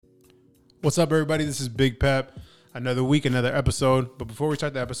What's up, everybody? This is Big Pep. Another week, another episode. But before we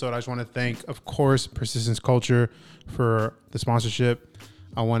start the episode, I just want to thank, of course, Persistence Culture for the sponsorship.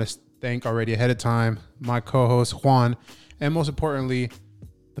 I want to thank already ahead of time my co-host Juan, and most importantly,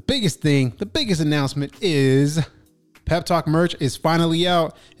 the biggest announcement is Pep Talk merch is finally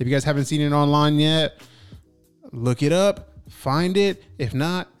out. If you guys haven't seen it online yet, look it up, find it. If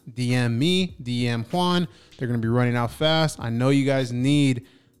not, DM me, DM Juan. They're going to be running out fast. I know you guys need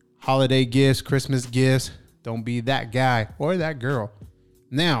holiday gifts, Christmas gifts. Don't be that guy or that girl.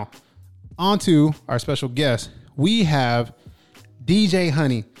 Now, on to our special guest. We have DJ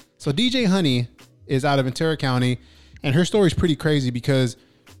Honey. So DJ Honey is out of Ventura County, and her story is pretty crazy because,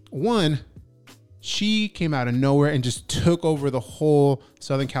 one, she came out of nowhere and just took over the whole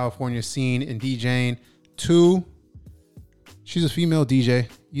Southern California scene in DJing. Two, she's a female DJ.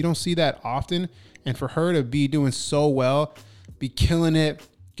 You don't see that often. And for her to be doing so well, be killing it,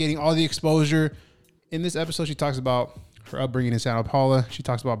 getting all the exposure. In this episode, she talks about her upbringing in Santa Paula. She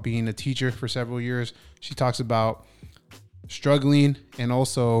talks about being a teacher for several years. She talks about struggling and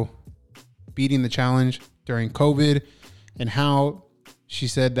also beating the challenge during COVID, and how she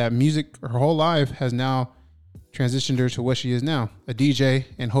said that music her whole life has now transitioned her to what she is now, a DJ,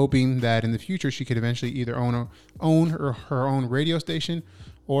 and hoping that in the future she could eventually either own her own radio station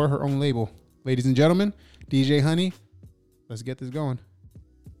or her own label. Ladies and gentlemen, DJ Honey, let's get this going.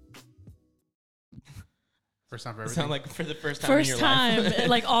 First time for everything. Sound like for the first time First in your time, life.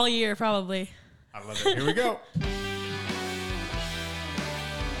 like all year, probably. I love it. Here we go.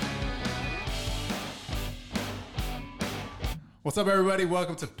 What's up, everybody?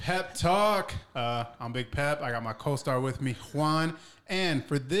 Welcome to Pep Talk. I'm Big Pep. I got my co-star with me, Juan. And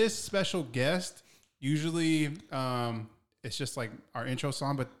for this special guest, usually it's just like our intro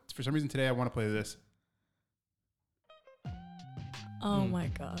song, but for some reason today I want to play this. Oh my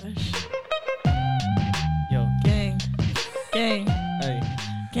gosh. Yo. Gang. Hey.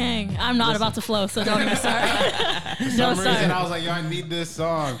 Gang. I'm not about to flow, so don't even start. For some reason I was like, yo, I need this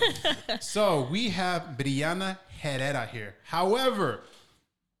song. So we have Brianna Herrera here. However,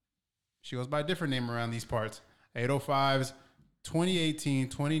 she goes by a different name around these parts. 805's 2018,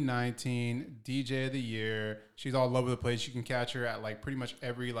 2019 DJ of the Year. She's all over the place. You can catch her at like pretty much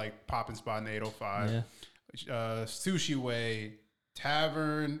every like popping spot in the 805. Yeah. Sushi Way,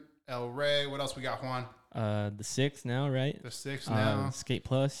 Tavern, El Rey. What else we got, Juan? The 6 now, right? The 6 now. Skate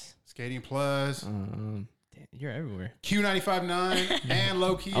Plus. Skating Plus. Damn, you're everywhere. Q95.9 and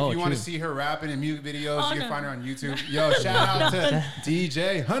Low Key. If you want to see her rapping in music videos, you can find her on YouTube. Yo, shout out to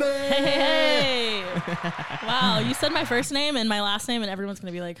DJ Honey. Hey. Wow, you said my first name and my last name, and everyone's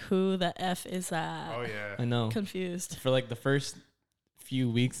going to be like, who the F is that? Oh, yeah. I know. Confused. For like the first few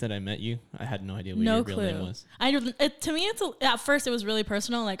weeks that I met you, I had no idea what your real name was. To me, at first it was really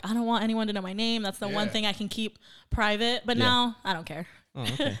personal. Like, I don't want anyone to know my name. That's the one thing I can keep private. But now I don't care. Oh,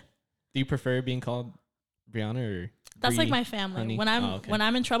 okay. Do you prefer being called Brianna or That's Bree, like my family. Honey? When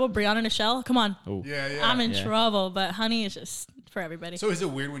I'm in trouble, Brianna Nichelle, come on. Oh. Yeah. I'm in trouble, but Honey is just for everybody. So is it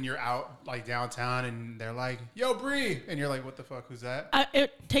weird when you're out like downtown and they're like, yo, Bree, and you're like, what the fuck, who's that?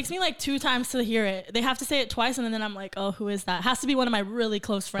 It takes me like 2 times to hear it. They have to say it twice, and then I'm like, oh, who is that? Has to be one of my really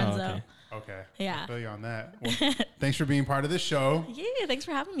close friends, okay. though. Okay. Yeah. I feel you on that. Well, thanks for being part of this show. Yeah, thanks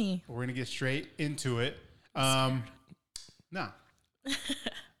for having me. We're going to get straight into it.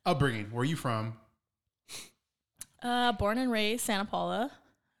 Upbringing, where are you from? Born and raised Santa Paula,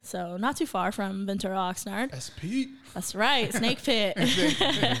 so not too far from Ventura, Oxnard. SP. That's right, Snake Pit.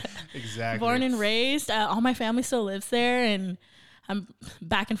 Exactly. Born and raised. All my family still lives there, and I'm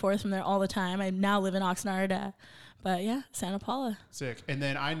back and forth from there all the time. I now live in Oxnard, but yeah, Santa Paula. Sick. And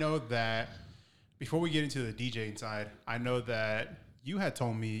then I know that before we get into the DJing side, I know that you had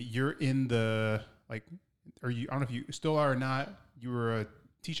told me you're in the, like, I don't know if you still are or not, you were a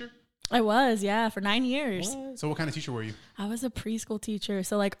teacher? I was, yeah, for 9 years. So what kind of teacher were you? I was a preschool teacher.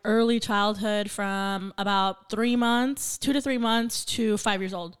 So like early childhood from about 3 months, 2 to 3 months to 5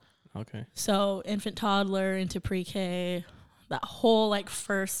 years old. Okay. So infant, toddler into pre-K, that whole like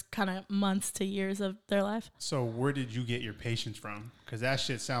first kind of months to years of their life. So where did you get your patience from? Because that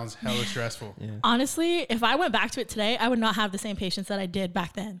shit sounds hella stressful. Yeah. Honestly, if I went back to it today, I would not have the same patience that I did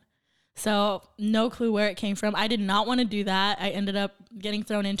back then. So no clue where it came from. I did not want to do that. I ended up getting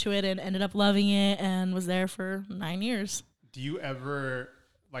thrown into it and ended up loving it and was there for 9 years. Do you ever,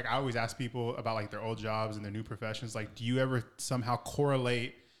 like, I always ask people about like their old jobs and their new professions. Like, do you ever somehow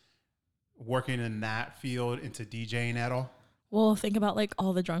correlate working in that field into DJing at all? Well, think about like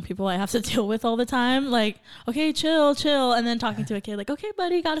all the drunk people I have to deal with all the time. Like, okay, chill. And then talking to a kid like, okay,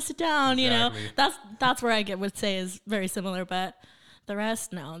 buddy, got to sit down. Exactly. You know, that's where I would say is very similar, but The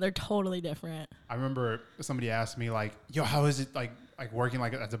rest, no, they're totally different. I remember somebody asked me like, yo, how is it like working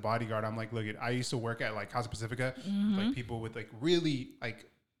like as a bodyguard? I'm like, look, I used to work at like Casa Pacifica, like people with like really like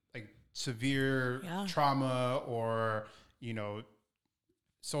severe trauma or, you know,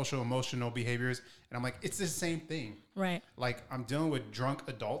 social emotional behaviors. And I'm like, it's the same thing. Right. Like I'm dealing with drunk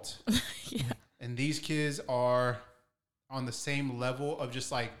adults. Yeah. And these kids are on the same level of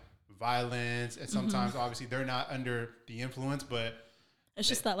just like violence. And sometimes obviously they're not under the influence, but it's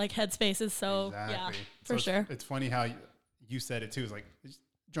just that like headspace is so, yeah, for sure. It's funny how you said it too. It's like it's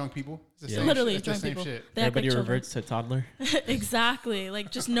drunk people. It's the same, literally it's drunk the same people. shit. Everybody like reverts to toddler. Exactly.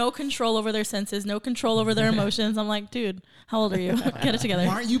 Like just no control over their senses, no control over their emotions. I'm like, dude, how old are you? Get it together.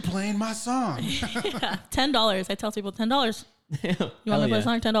 Why aren't you playing my song? Yeah, $10. I tell people $10. You want me to play a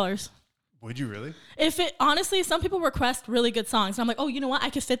song? $10. Would you really? If it honestly, some people request really good songs. And I'm like, oh, you know what?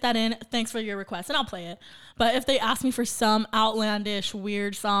 I could fit that in. Thanks for your request, and I'll play it. But if they ask me for some outlandish,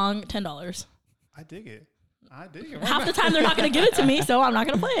 weird song, $10. I dig it. Half the time they're not going to give it to me, so I'm not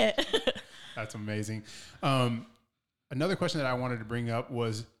going to play it. That's amazing. Another question that I wanted to bring up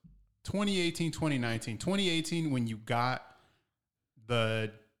was 2018, 2019. 2018, when you got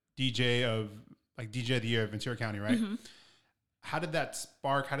the DJ of the Year of Ventura County, right? Mm-hmm. How did that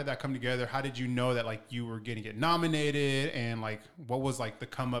spark? How did that come together? How did you know that like you were going to get nominated, and like what was like the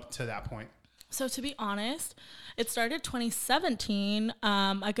come up to that point? So to be honest, it started 2017.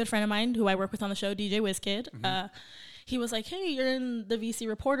 A good friend of mine who I work with on the show, DJ WizKid, he was like, hey, you're in the VC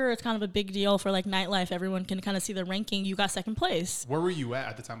Reporter. It's kind of a big deal for like nightlife. Everyone can kind of see the ranking. You got second place. Where were you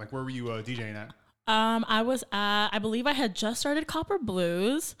at the time? Like where were you DJing at? I was at, I believe I had just started Copper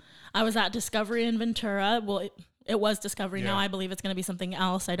Blues. I was at Discovery in Ventura. Well, it was Discovery. Now I believe it's going to be something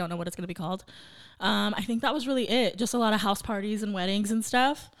else. I don't know what it's going to be called. I think that was really it. Just a lot of house parties and weddings and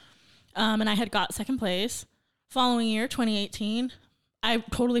stuff. And I had got second place. Following year, 2018, I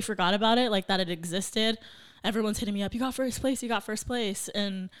totally forgot about it, like that it existed. Everyone's hitting me up. You got first place. You got first place.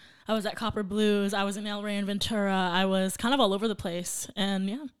 And I was at Copper Blues. I was in El Rey and Ventura. I was kind of all over the place. And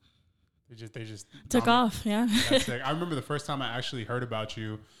yeah. They just took off. Yeah. That's sick. I remember the first time I actually heard about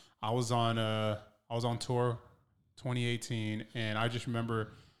you. I was on tour 2018, and I just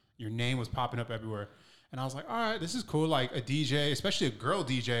remember your name was popping up everywhere. And I was like, all right, this is cool. Like a DJ, especially a girl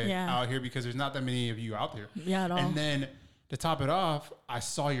DJ out here, because there's not that many of you out there. Yeah, at all. And then to top it off, I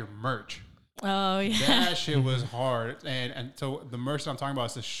saw your merch. Oh, yeah. That shit was hard. And so the merch that I'm talking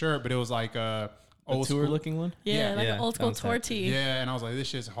about is a shirt, but it was like a old tour looking one. Yeah, like an old school tour tee. Yeah, and I was like, this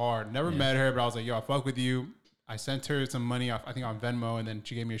shit's hard. Never met her, but I was like, yo, I fuck with you. I sent her some money, I think on Venmo, and then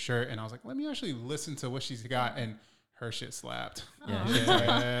she gave me a shirt, and I was like, let me actually listen to what she's got, and her shit slapped.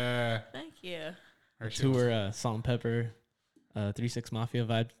 Yeah. Thank you. Her tour, Salt and Pepper, 3-6 Mafia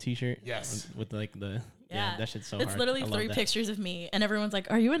vibe t-shirt. Yes. With like the, that shit's so hard. It's literally 3 pictures of me, and everyone's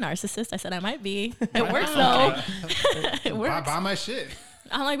like, are you a narcissist? I said, I might be. It works though. It works. Buy my shit.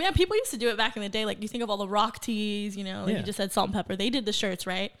 I'm like, man, people used to do it back in the day. Like, you think of all the rock tees, you know, like you just said Salt and Pepper. They did the shirts,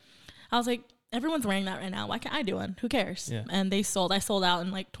 right? I was like, everyone's wearing that right now. Why can't I do one? Who cares? Yeah. And I sold out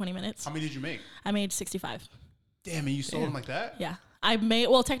in like 20 minutes. How many did you make? I made 65. Damn, and you sold them like that? Yeah.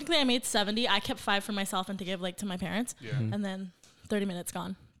 Technically I made 70. I kept 5 for myself and to give like to my parents. Yeah. And then 30 minutes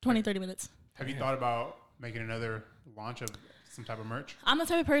gone. 30 minutes. Have you thought about making another launch of some type of merch? I'm the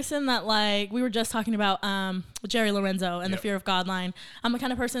type of person that, like, we were just talking about Jerry Lorenzo and the Fear of God line. I'm the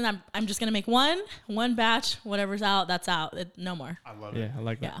kind of person that I'm just going to make one batch, whatever's out, that's out. No more. I love it. Yeah, I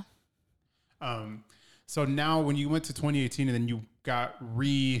like that. Yeah. So now when you went to 2018 and then you got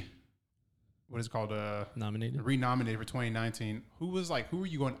nominated for 2019, who were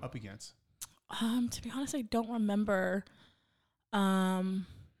you going up against? To be honest, I don't remember.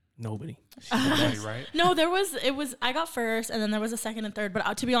 Nobody, right? No, I got first, and then there was a second and third,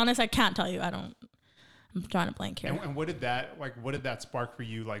 but to be honest, I can't tell you. I'm trying to blank here. And what did that spark for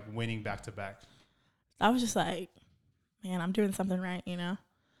you, like winning back to back? I was just like, man, I'm doing something right, you know?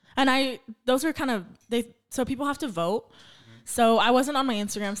 And those are kind of, so people have to vote. So I wasn't on my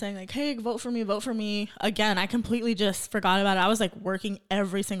Instagram saying like, hey, vote for me. Again, I completely just forgot about it. I was like working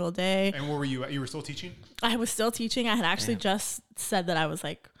every single day. And where were you at? You were still teaching? I was still teaching. I had actually just said that I was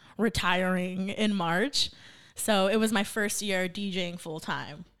like retiring in March. So it was my first year DJing full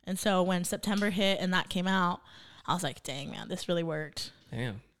time. And so when September hit and that came out, I was like, dang, man, this really worked.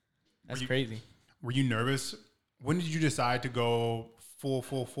 Damn. That's crazy. Were you nervous? When did you decide to go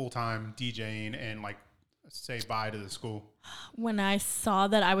full time DJing and like say bye to the school? When I saw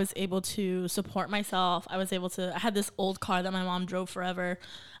that I was able to support myself, I had this old car that my mom drove forever.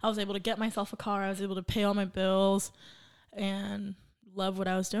 I was able to get myself a car. I was able to pay all my bills and love what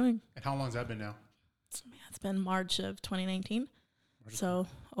I was doing. And how long has that been now? Man, it's been March of 2019. So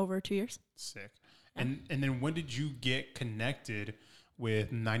over 2 years. Sick. Yeah. And then when did you get connected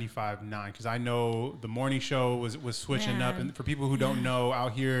with 95.9? Because I know the morning show was switching up. And for people who don't know,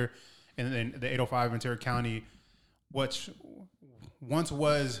 out here in the 805 Ventura County, what once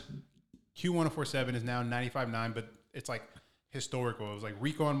was Q1047 is now 95.9, but it's like historical. It was like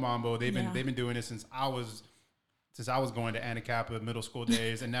Rico and Mambo. They've been doing it since I was going to Anacapa middle school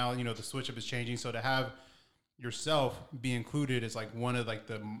days, and now the switch up is changing. So to have yourself be included as like one of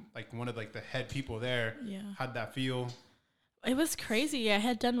the head people there, how'd that feel? It was crazy. I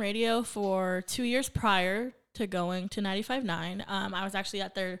had done radio for 2 years prior to going to 95.9. I was actually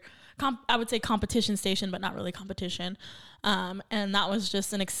at their I would say competition station, but not really competition. And that was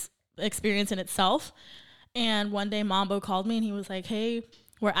just an experience in itself. And one day Mambo called me and he was like, hey,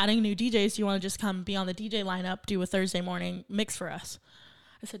 we're adding new DJs. Do you want to just come be on the DJ lineup, do a Thursday morning mix for us?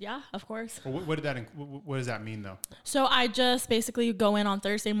 I said, yeah, of course. Well, what does that mean though? So I just basically go in on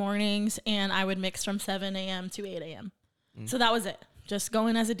Thursday mornings and I would mix from 7 a.m. to 8 a.m. So that was it. Just go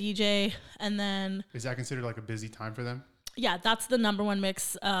in as a DJ. And then... Is that considered like a busy time for them? Yeah, that's the number one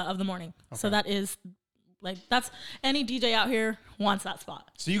mix of the morning. Okay. So that is like, that's any DJ out here wants that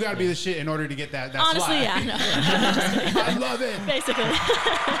spot. So you got to be the shit in order to get that Honestly, slot. Yeah. No. I love it. Basically.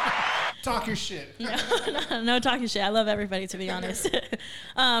 Talk your shit. No talking shit. I love everybody, to be honest.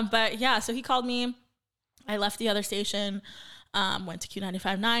 But yeah, so he called me. I left the other station, went to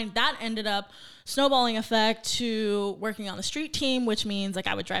Q95.9. That ended up snowballing effect to working on the street team, which means like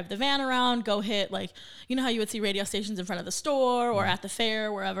I would drive the van around, go hit like, you know how you would see radio stations in front of the store or at the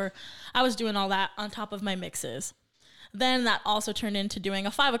fair, wherever. I was doing all that on top of my mixes. Then that also turned into doing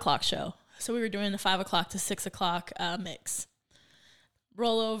a 5 o'clock show. So we were doing the 5 o'clock to 6 o'clock mix.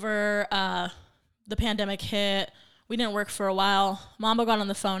 Rollover, the pandemic hit. We didn't work for a while. Mambo got on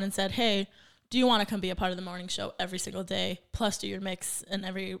the phone and said, hey, do you want to come be a part of the morning show every single day, plus do your mix and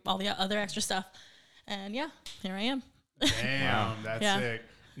all the other extra stuff? And yeah, here I am. Damn, that's sick.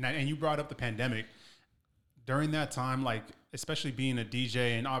 Now, and you brought up the pandemic. During that time, like especially being a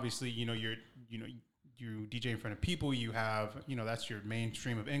DJ, and obviously, you DJ in front of people. You have, that's your main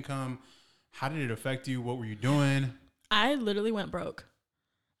stream of income. How did it affect you? What were you doing? I literally went broke.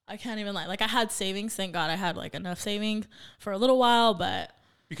 I can't even lie. Like I had savings. Thank God I had like enough savings for a little while, but.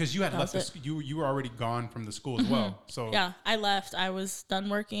 Because you had left you were already gone from the school as well. So yeah, I left. I was done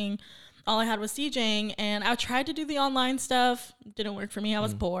working. All I had was DJing, and I tried to do the online stuff. Didn't work for me. I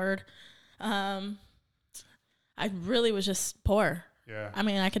was bored. I really was just poor. Yeah. I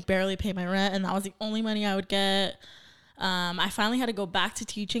mean, I could barely pay my rent, and that was the only money I would get. I finally had to go back to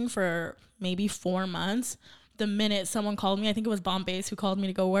teaching for maybe 4 months. The minute someone called me, I think it was Bombay's who called me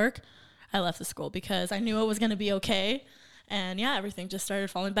to go work, I left the school because I knew it was going to be okay. And yeah, everything just started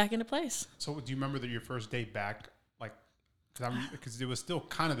falling back into place. So do you remember your first day back? Like, because it was still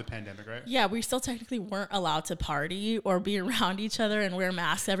kind of the pandemic, right? Yeah, we still technically weren't allowed to party or be around each other and wear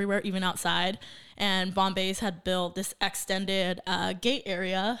masks everywhere, even outside. And Bombay's had built this extended gate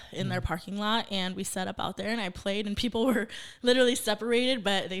area in their parking lot. And we set up out there and I played and people were literally separated,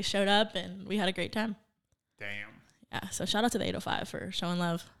 but they showed up and we had a great time. Damn. Yeah, so shout out to the 805 for showing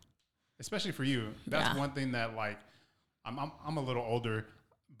love. Especially for you. That's one thing that like, I'm a little older,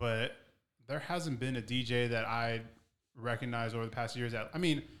 but there hasn't been a DJ that I recognize over the past years that, I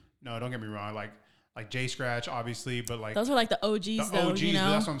mean, no, don't get me wrong. Like J Scratch, obviously, but like those were like the OGs though, but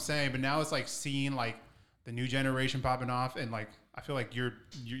that's what I'm saying. But now it's like seeing like the new generation popping off. And like, I feel like you're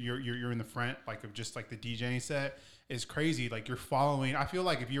in the front, like of just like the DJing set is crazy. Like you're following. I feel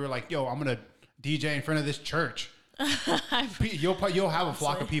like if you were like, yo, I'm going to DJ in front of this church, you'll have a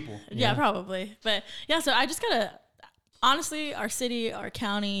flock of people. Yeah, probably. But yeah, so I just gotta, honestly, our city, our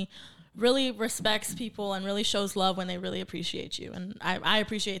county really respects people and really shows love when they really appreciate you. And I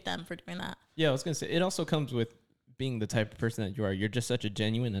appreciate them for doing that. Yeah, I was going to say, it also comes with being the type of person that you are. You're just such a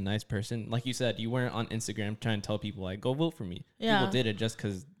genuine and nice person. Like you said, you weren't on Instagram trying to tell people, like, go vote for me. Yeah. People did it just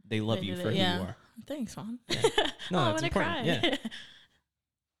because they love you for who you are. Thanks, Mom. Yeah. No, I'm it's going to important. cry. Yeah.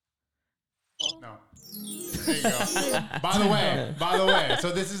 No. There you go. By the way,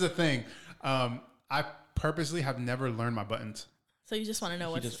 so this is a thing. I purposely have never learned my buttons. So you just want to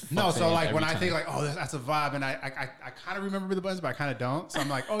know what's... No, so like when I think like, oh, that's a vibe, and I kind of remember the buttons, but I kind of don't. So I'm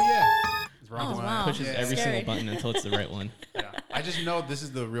like, oh yeah, it's the wrong one. Wow. Pushes every single button until it's the right one. Yeah, I just know this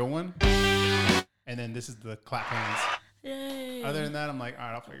is the real one, and then this is the clap hands. Yay. Other than that, I'm like, all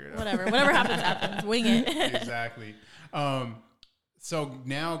right, I'll figure it out. Whatever happens. Wing it. Exactly. So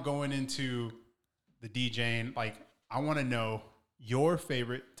now going into the DJing, like I want to know your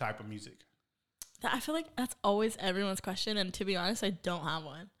favorite type of music. I feel like that's always everyone's question. And to be honest, I don't have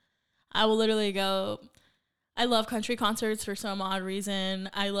one. I will literally go, I love country concerts for some odd reason.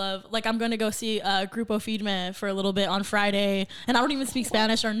 I love, like, I'm going to go see Grupo Firme for a little bit on Friday, and I don't even speak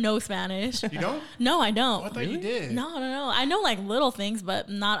Spanish or know Spanish. You don't? No, I don't. Oh, I thought you did. No. I know, like, little things, but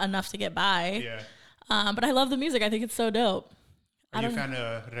not enough to get by. Yeah. But I love the music. I think it's so dope. Are you a fan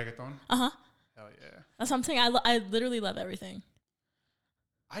of reggaeton? Uh-huh. Hell yeah. That's what I'm saying. I literally love everything.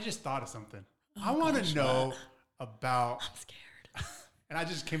 I just thought of something. I want to know about... I'm scared. And it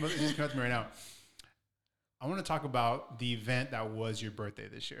just came up to me right now. I want to talk about the event that was your birthday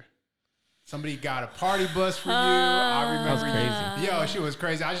this year. Somebody got a party bus for you. I remember. That was crazy. Yo, she was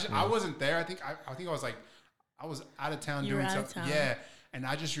crazy. I wasn't there. I think I was like, I was out of town doing something. Yeah. And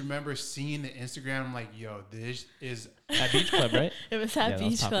I just remember seeing the Instagram. I'm like, yo, this is at Beach Club, right? It was at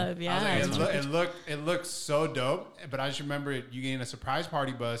Beach Club. Yeah. I was like, it looked so dope. But I just remember you getting a surprise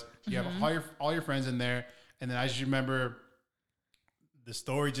party bus. You have all your friends in there. And then I just remember the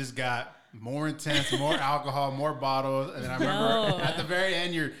story just got more intense, more alcohol, more bottles. And then I remember at the very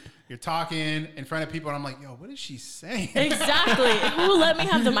end, you're talking in front of people, and I'm like, yo, what is she saying? Exactly. Who let me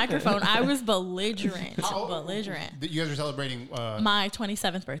have the microphone? I was belligerent. You guys were celebrating my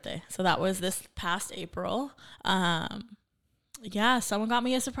 27th birthday. So that was this past April. Yeah, someone got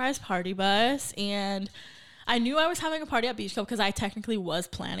me a surprise party bus, and I knew I was having a party at Beach Club because I technically was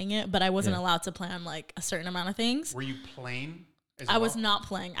planning it, but I wasn't allowed to plan like a certain amount of things. Were you playing? I was not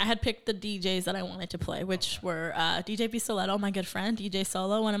playing. I had picked the DJs that I wanted to play, which were DJ Pistoletto, my good friend, DJ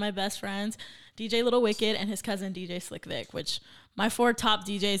Solo, one of my best friends, DJ Little Wicked, and his cousin DJ Slick Vic, which my 4 top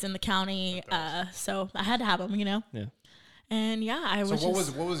DJs in the county. So I had to have them, you know. Yeah. And yeah, I was. So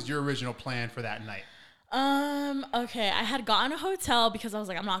what was your original plan for that night? Okay, I had gotten a hotel because I was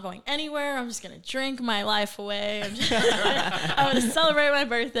like, I'm not going anywhere. I'm just gonna drink my life away. I'm gonna celebrate my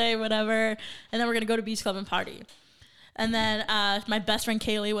birthday, whatever, and then we're gonna go to Beach Club and party. And then my best friend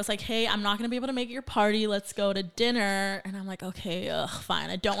Kaylee was like, hey, I'm not going to be able to make it your party. Let's go to dinner. And I'm like, okay, fine.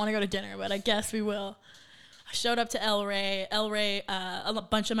 I don't want to go to dinner, but I guess we will. I showed up to El Rey. A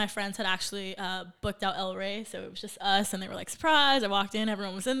bunch of my friends had actually booked out El Rey. So it was just us. And they were like, surprise. I walked in.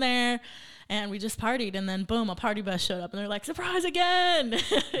 Everyone was in there. And we just partied. And then, boom, a party bus showed up. And they're like, surprise again.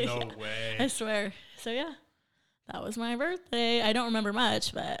 No way. I swear. So, yeah, that was my birthday. I don't remember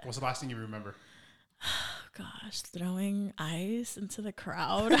much, but. What's the last thing you remember? Gosh, throwing ice into the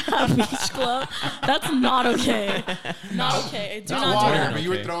crowd at Beach Club. That's not okay. Not okay. Do not water, do that. but you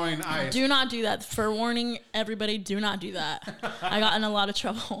were throwing ice. Do not do that. For warning, everybody, do not do that. I got in a lot of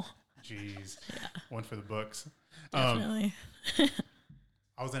trouble. Jeez. Yeah. One for the books. Definitely.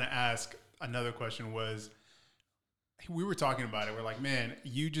 I was going to ask, another question was, we were talking about it. We're like, man,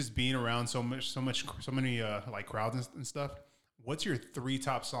 you just being around so many like crowds and stuff. What's your 3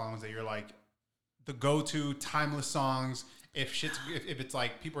 top songs that you're like, the go-to timeless songs if it's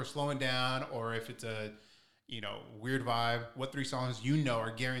like people are slowing down or if it's a weird vibe? What 3 songs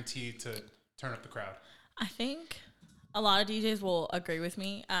are guaranteed to turn up the crowd? I think a lot of DJs will agree with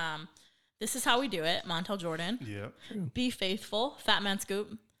me. This Is How We Do It, Montel Jordan. Yeah. Be Faithful, Fat Man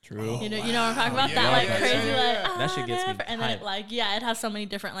Scoop. True. You know what I'm talking about? Crazy that shit gets me and then it has so many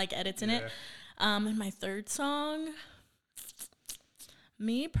different like edits in it. And my 3rd song,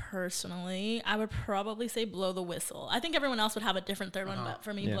 me personally, I would probably say Blow the Whistle. I think everyone else would have a different 3rd one, but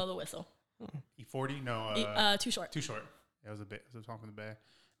for me, Blow the Whistle. E40? No. Too Short. Too Short. That was a song from the band.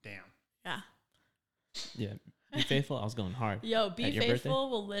 Damn. Yeah. Yeah. Be Faithful. I was going hard. Yo, Be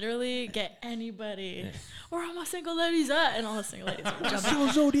Faithful will literally get anybody. Yeah. Where are my single ladies at? And all the single ladies are jumping. What's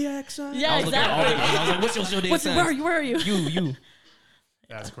your zodiac sign? Yeah, exactly. I was like, what's your zodiac sign? Where are you? You.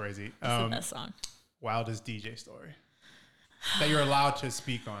 That's crazy. That's the best song. Wildest DJ story that you're allowed to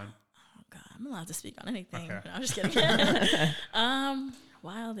speak on. Oh God, I'm allowed to speak on anything. Okay. No, I'm just kidding.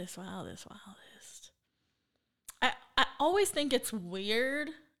 Wildest. I always think it's weird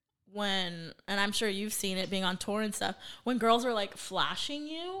when, and I'm sure you've seen it being on tour and stuff, when girls are like flashing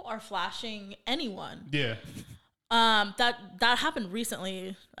you or flashing anyone. Yeah. That happened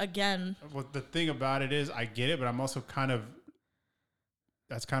recently again. Well, the thing about it is, I get it, but I'm also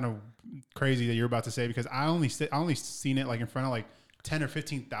that's kind of crazy that you're about to say, because I only seen it like in front of like 10 or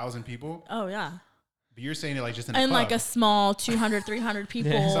 15,000 people. Oh yeah. But you're saying it like just in a club. Like a small 200, 300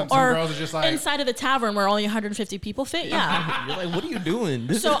 people. Yeah. Some or girls are just like inside of the tavern where only 150 people fit. Yeah. You're like, what are you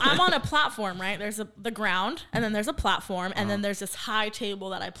doing? So I'm on a platform, right? There's the ground, and then there's a platform, and then there's this high table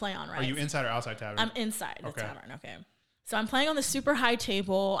that I play on, right? Are you inside or outside tavern? I'm inside the tavern, okay. So I'm playing on the super high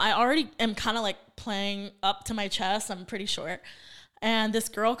table. I already am kind of like playing up to my chest. I'm pretty short. And this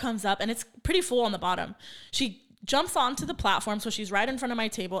girl comes up, and it's pretty full on the bottom. She jumps onto the platform, so she's right in front of my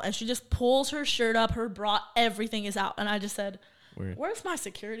table, and she just pulls her shirt up, her bra, everything is out. And I just said, for it. Where's my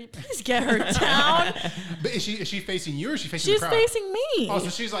security? Please get her down. But is she facing you or is she facing She's the crowd? facing me. Oh, so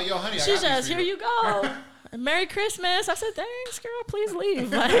she's like, yo, honey, I She got says, these for here you go. Merry Christmas. I said, thanks, girl. Please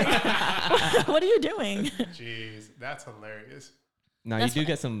leave. Like, what are you doing? Jeez, that's hilarious. No, That's you do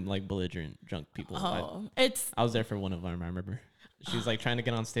fine. get some like belligerent drunk people. Oh, it's. I was there for one of them. I remember she was like trying to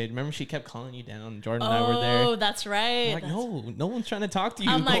get on stage. Remember she kept calling you down. Jordan and I were there. Oh, that's right. I'm like, no one's trying to talk to you.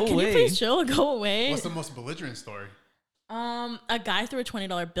 I'm Go like, can away. you please chill? Go away. What's the most belligerent story? A guy threw a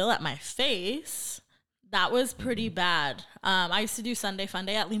 $20 bill at my face. That was pretty bad. I used to do Sunday Fun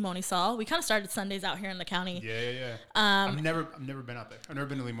Day at Limonisol. We kind of started Sundays out here in the county. Yeah. I've never been out there. I've never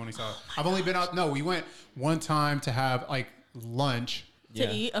been to Limonisol. I've only been out. No, we went one time to have like lunch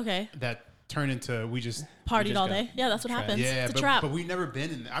To eat, okay. that turned into we just Partied all got- day. Yeah, that's what happens. Yeah, It's a but, trap. but we've never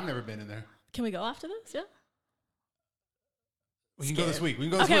been in there. I've never been in there. Can we go after this? Yeah. We can go this week. We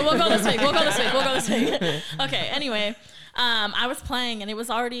can go this Okay, week. we'll go this week. We'll go this week. Okay, anyway, I was playing and it was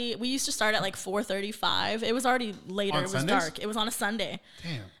already, we used to start at like 4:35. It was already later. On It was Sundays? dark. It was on a Sunday.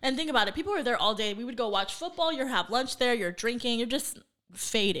 Damn. And think about it. People were there all day. We would go watch football. You're have lunch there. You're drinking. You're just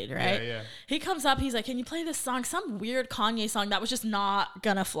faded, right? Yeah. He comes up. He's like, can you play this song? Some weird Kanye song that was just not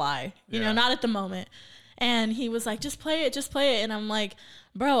gonna fly. You know, Yeah. not at the moment. And he was like, just play it. And I'm like,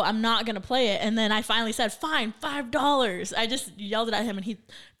 bro, I'm not going to play it. And then I finally said, fine, $5. I just yelled it at him and he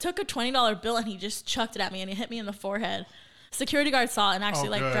took a $20 bill and he just chucked it at me and he hit me in the forehead. Security guard saw it and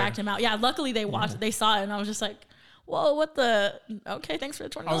actually good. dragged him out. Yeah, luckily they watched it. They saw it and I was just like, whoa, what the? Okay, thanks for the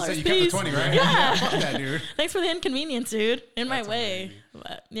 $20. I was saying you peace. kept the 20, right? Yeah. Fuck that, dude. Thanks for the inconvenience, dude. In my That's way. amazing.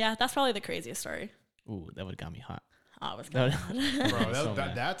 But yeah, that's probably the craziest story. Ooh, that would have got me hot. Oh, it was That good. would- Bro, So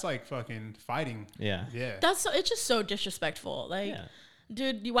mad. that's like fucking fighting. Yeah. Yeah. It's just so disrespectful. Like, Yeah.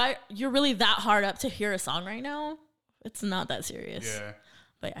 dude, you're really that hard up to hear a song right now? It's not that serious. Yeah.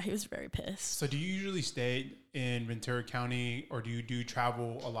 But yeah, he was very pissed. So do you usually stay in Ventura County or do you do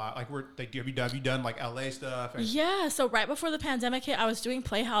travel a lot? Like have you done like LA stuff? And, Yeah, so right before the pandemic hit, I was doing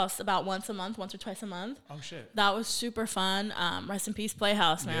Playhouse about once or twice a month. oh shit. That was super fun. Rest in peace,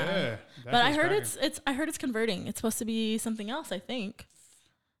 Playhouse, man. Yeah. that But I shit's heard cracking. I heard it's converting. It's supposed to be something else, I think.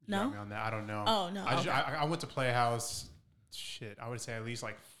 You got No? me on that. I don't know. Oh, no, okay. I went to Playhouse. Shit, I would say at least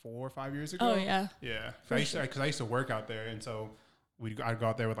like 4 or 5 years ago. Oh, yeah. Yeah. For Because I used to work out there, and so I'd go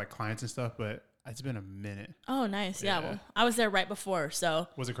out there with like clients and stuff. But it's been a minute. Oh, nice. Yeah, Yeah. well, I was there right before, so.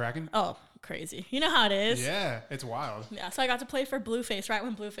 Was it cracking? Oh, crazy. You know how it is. Yeah, it's wild. Yeah, so I got to play for Blueface right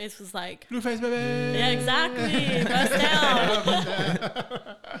when Blueface was like, Blueface, baby. yeah, exactly. Bust down.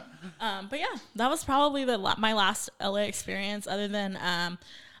 But yeah, that was probably my last LA experience. Other than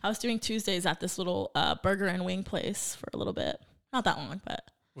I was doing Tuesdays at this little burger and wing place for a little bit. Not that long, but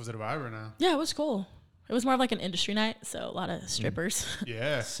Was it a vibe or no? yeah, it was cool. It was more of like an industry night, so a lot of strippers.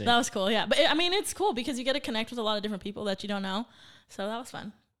 Yeah. Sick. That was cool. Yeah, but it's cool because you get to connect with a lot of different people that you don't know. So that was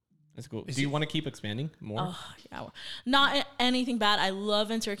fun. That's cool. Is Do you it- want to keep expanding more? Oh yeah, not anything bad. I love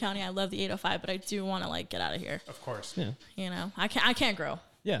Ventura County. I love the 805, but I do want to like get out of here. Of course. Yeah. You know, I can't grow.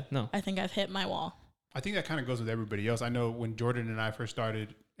 Yeah. No. I think I've hit my wall. I think that kind of goes with everybody else. I know when Jordan and I first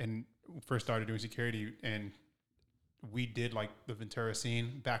started doing security, and we did like the Ventura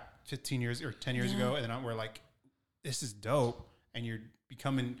scene back 15 years or 10 years ago, and then we're like, this is dope, and you're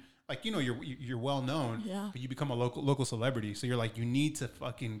becoming like, you know, you're well known, Yeah. but you become a local celebrity. So you're like, you need to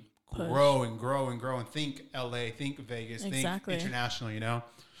fucking Push. grow and think LA, think Vegas, Exactly. think international, you know?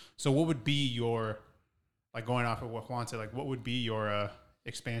 So what would be your, like going off of what Juan said, like what would be your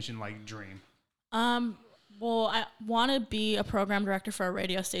expansion like dream? Well, I want to be a program director for a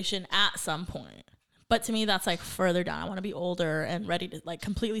radio station at some point. But to me, that's like further down. I want to be older and ready to like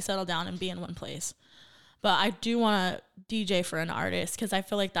completely settle down and be in one place. But I do want to DJ for an artist because I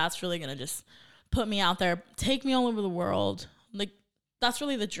feel like that's really going to just put me out there, take me all over the world. Like that's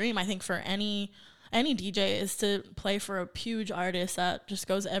really the dream, I think, for any DJ is to play for a huge artist that just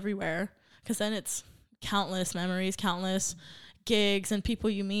goes everywhere, because then it's countless memories, countless gigs and people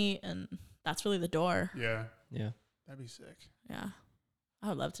you meet, and that's really the door. Yeah. Yeah. That'd be sick. Yeah. I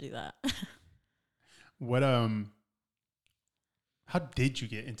would love to do that. What how did you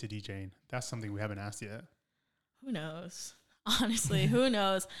get into DJing? That's something we haven't asked yet. Who knows? Honestly, who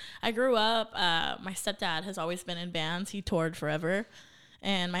knows? I grew up, my stepdad has always been in bands. He toured forever.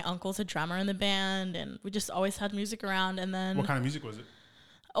 And my uncle's a drummer in the band, and we just always had music around. And then What kind of music was it?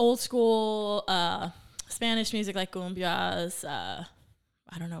 old school Spanish music like cumbias,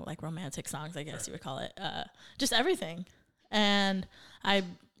 I don't know, like romantic songs, I guess you would call it. Just everything. And I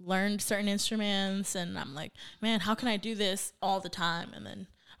learned certain instruments, and I'm like, man, how can I do this all the time? And then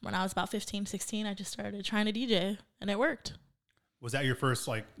when I was about 15, 16, I just started trying to DJ, and it worked. Was that your first,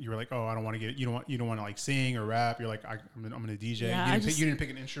 like, you were like, oh, I don't want to get, you don't want to like sing or rap. You're like, I'm going to DJ. Yeah, you didn't pick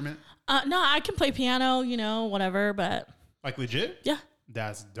an instrument? No, I can play piano, you know, whatever, but. Like legit? Yeah.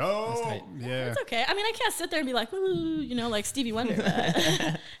 That's dope. That's tight. Yeah. It's okay. I mean, I can't sit there and be like, ooh, you know, like Stevie Wonder, but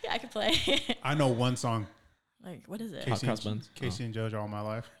yeah, I can play. I know one song. Like, what is it? Hot Cross Buns. Casey and JoJo all my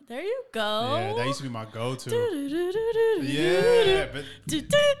life. There you go. Yeah, that used to be my go-to. Yeah, but yeah.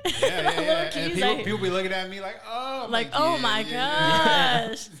 yeah. And people be looking at me like, oh, like, yeah, oh my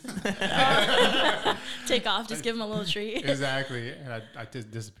gosh. Take off, just give him a little treat. Exactly. And I just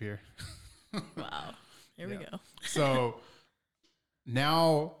disappear. Wow. Here we go. So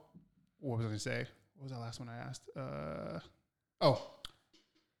now, what was I going to say? What was that last one I asked?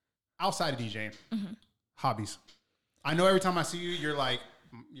 Outside of DJing, hobbies. I know every time I see you, you're like,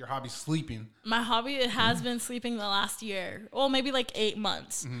 your hobby's sleeping. My hobby has been sleeping the last year. Well, maybe like 8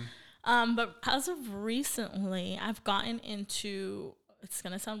 months. But as of recently, I've gotten into, it's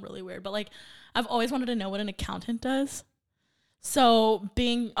going to sound really weird, but like I've always wanted to know what an accountant does. So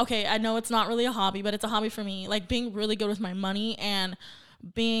I know it's not really a hobby, but it's a hobby for me. Like being really good with my money and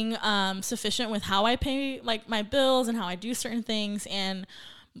being sufficient with how I pay like my bills and how I do certain things and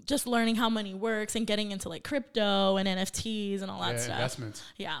just learning how money works and getting into like crypto and NFTs and all that stuff. Investments.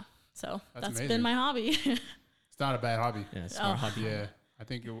 Yeah. So that's amazing. been my hobby. It's not a bad hobby. Yeah, smart hobby. Yeah. I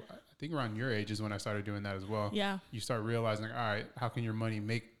think around your age is when I started doing that as well. Yeah. You start realizing, like, all right, how can your money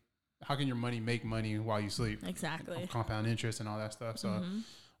make money while you sleep? Exactly. Compound interest and all that stuff. So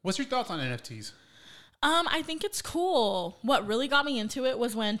what's your thoughts on NFTs? I think it's cool. What really got me into it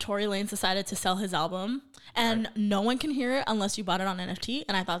was when Tory Lanez decided to sell his album and no one can hear it unless you bought it on NFT.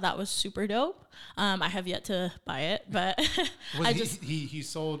 And I thought that was super dope. I have yet to buy it, but he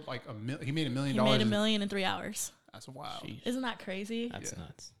sold like he made $1 million. He made $1 million in 3 hours. That's wild. Jeez. Isn't that crazy? That's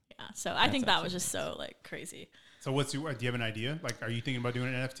nuts. Yeah. So I think that was just so like crazy. So do you have an idea? Like, are you thinking about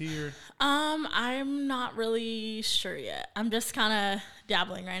doing an NFT or? I'm not really sure yet. I'm just kind of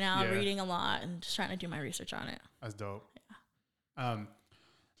dabbling right now, reading a lot and just trying to do my research on it. That's dope. Yeah.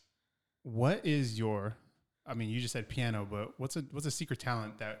 What is your, I mean, you just said piano, but what's a secret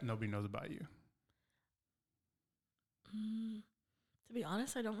talent that nobody knows about you? To be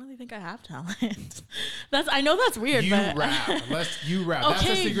honest, I don't really think I have talent. I know that's weird, You but rap. You rap. okay, That's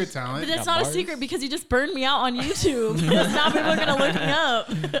a secret talent. but it's not a secret because you just burned me out on YouTube. Now people are gonna look me up.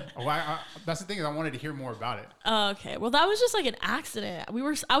 That's the thing is I wanted to hear more about it. Okay, well that was just like an accident.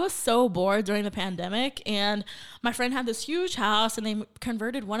 I was so bored during the pandemic, and my friend had this huge house, and they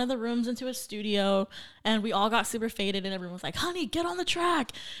converted one of the rooms into a studio, and we all got super faded, and everyone was like, "Honey, get on the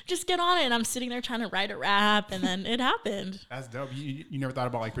track, just get on it." And I'm sitting there trying to write a rap, and then it happened. That's dope. You never thought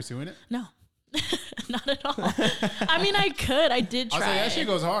about like pursuing it? No. Not at all. I mean, I could. I did try. I was like, that shit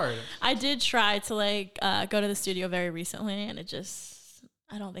goes hard. I did try to like go to the studio very recently, and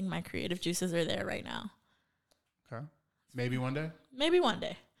I don't think my creative juices are there right now. Okay. Maybe one day? Maybe one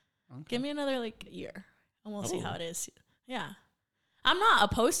day. Okay. Give me another like year, and we'll see how it is. Yeah. I'm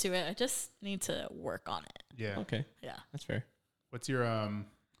not opposed to it. I just need to work on it. Yeah. Okay. Yeah. That's fair. What's your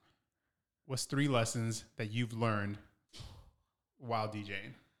what's 3 lessons that you've learned while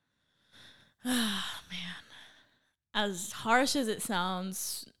DJing? Man, as harsh as it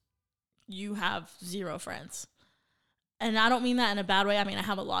sounds, you have 0 friends. And I don't mean that in a bad way. I mean, I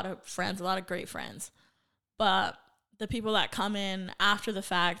have a lot of friends, a lot of great friends. But the people that come in after the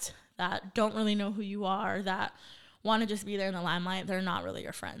fact that don't really know who you are, that want to just be there in the limelight, they're not really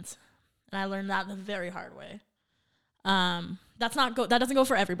your friends. And I learned that the very hard way. That doesn't go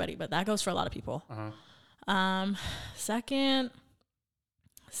for everybody, but that goes for a lot of people. Second,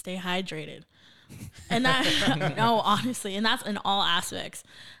 stay hydrated. And that, no, honestly, and that's in all aspects.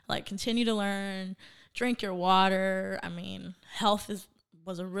 Like, continue to learn, drink your water. I mean, health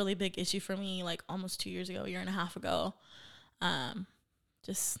was a really big issue for me, like almost 2 years ago, 1.5 years ago.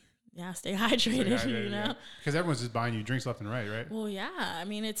 Stay hydrated, you know? Because everyone's just buying you drinks left and right? Well, yeah. I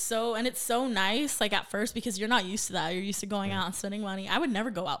mean, it's so nice, like at first, because you're not used to that. You're used to going out and spending money. I would never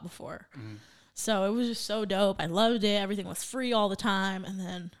go out before. So it was just so dope. I loved it. Everything was free all the time. And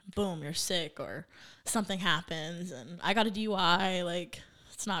then, boom, you're sick or something happens. And I got a DUI. Like,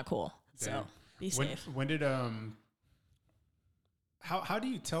 it's not cool. Damn. So be safe. When did, how do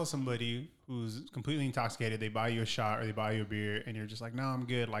you tell somebody who's completely intoxicated, they buy you a shot or they buy you a beer and you're just like, no, I'm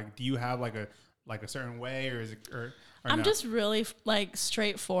good. Like, do you have like a certain way or is it, or I'm no? just really like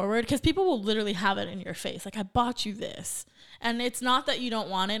straightforward because people will literally have it in your face. Like, I bought you this. And it's not that you don't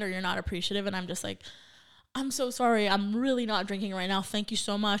want it or you're not appreciative. And I'm just like, I'm so sorry. I'm really not drinking right now. Thank you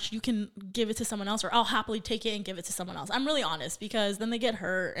so much. You can give it to someone else or I'll happily take it and give it to someone else. I'm really honest because then they get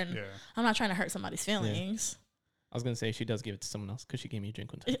hurt and I'm not trying to hurt somebody's feelings. I was gonna say she does give it to someone else because she gave me a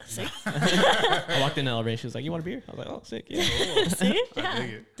drink one time. Yeah, see? I walked in the elevator. She was like, "You want a beer?" I was like, "Oh, sick." Yeah. Cool. See? I Yeah. dig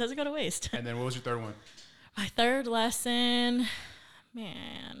it. Doesn't go to waste. And then what was your third one? My third lesson,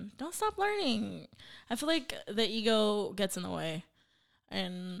 man, don't stop learning. I feel like the ego gets in the way.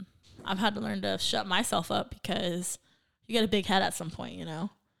 And I've had to learn to shut myself up because you get a big head at some point, you know?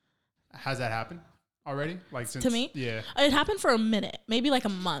 Has that happened already? Like since To me? Yeah. It happened for a minute, maybe like a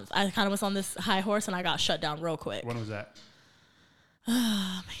month. I kind of was on this high horse and I got shut down real quick. When was that?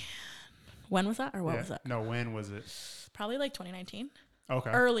 Oh, man. When was that or what Yeah. was that? No, when was it? Probably like 2019. Okay.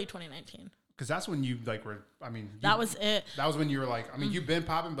 Early 2019. Because that's when you like were. I mean, That was it. That was when you were like. I mean, you've been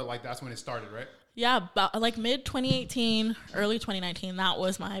popping, but like that's when it started, right? Yeah, about like mid 2018, early 2019, that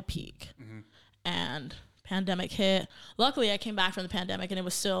was my peak. Mm-hmm. And pandemic hit. Luckily, I came back from the pandemic and it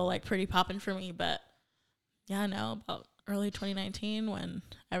was still like pretty popping for me. But yeah, no, about early 2019 when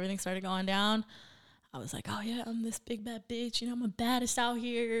everything started going down, I was like, oh yeah, I'm this big bad bitch. You know, I'm the baddest out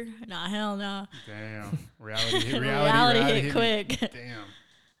here. Nah, hell no. Damn. Reality hit. Reality hit me. quick. Damn.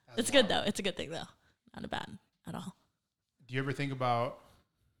 It's good though. It's a good thing though. Not a bad at all. Do you ever think about?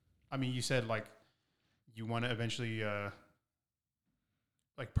 I mean, you said like you want to eventually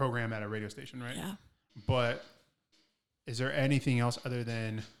like program at a radio station, right? Yeah. But is there anything else other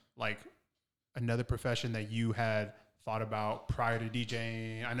than like another profession that you had thought about prior to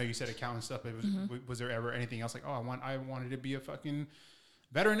DJing? I know you said accountant stuff, but was there ever anything else like, oh, I wanted to be a fucking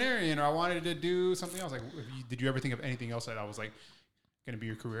veterinarian, or I wanted to do something else? Like, did you ever think of anything else that I was like going to be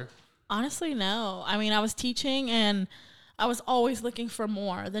your career? Honestly, no. I mean, I was teaching and I was always looking for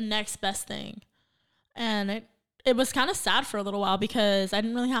more, the next best thing. And it was kind of sad for a little while because I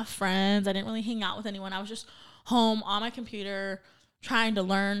didn't really have friends. I didn't really hang out with anyone. I was just home on my computer trying to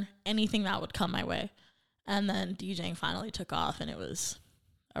learn anything that would come my way. And then DJing finally took off and it was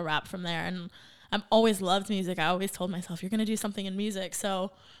a wrap from there. And I've always loved music. I always told myself, you're going to do something in music.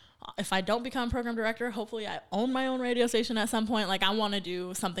 So if I don't become program director, hopefully I own my own radio station at some point. Like I want to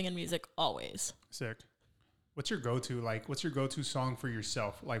do something in music always. Sick. What's your go-to? Like, what's your go-to song for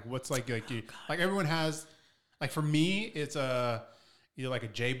yourself? Like, what's like you, like everyone has, like for me, it's either like a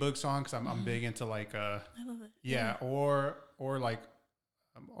J-Boog song because I'm big into like I love it. yeah, or like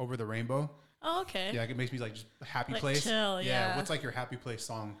Over the Rainbow. Oh, okay. Yeah, like it makes me like just a happy Like place. chill, yeah. What's like your happy place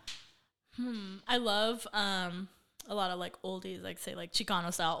song? I love a lot of like oldies, like say like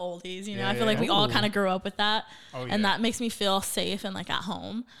Chicano style oldies. You know, Yeah, I feel like we all Ooh. kind of grew up with that, Oh, yeah. and that makes me feel safe and like at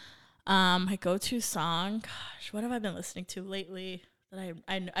home. My go-to song, gosh, what have I been listening to lately that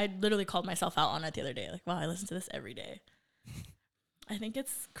I literally called myself out on it the other day. Like, wow, I listen to this every day. I think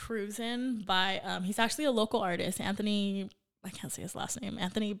it's Cruisin' by he's actually a local artist, Anthony. I can't say his last name.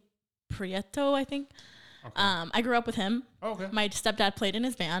 Anthony Prieto, I think. Okay. I grew up with him. Oh, okay. My stepdad played in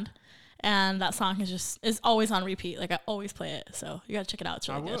his band, and that song is always on repeat. Like I always play it, so you gotta check it out. It's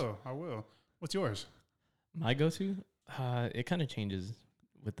really good. I will. What's yours? My go-to, it kind of changes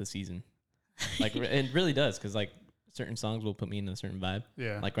with the season. Like it really does, because like certain songs will put me in a certain vibe.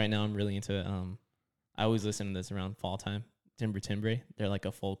 Yeah. Like right now, I'm really into. I always listen to this around fall time. Timbre. They're like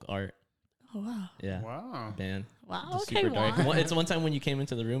a folk art. Oh wow! Yeah. Wow. Band. Wow. Just Okay. super dark. Wow. It's one time when you came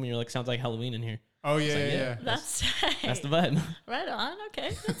into the room and you're like, sounds like Halloween in here. Oh yeah, like, yeah, yeah. yeah. That's That's the vibe. right on.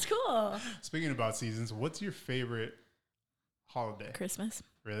 Okay, that's cool. Speaking about seasons, what's your favorite holiday? Christmas.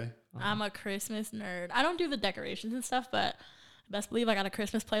 Really? I'm a Christmas nerd. I don't do the decorations and stuff, but best believe I got a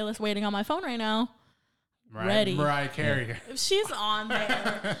Christmas playlist waiting on my phone right now. Ready. Mariah Carey. She's on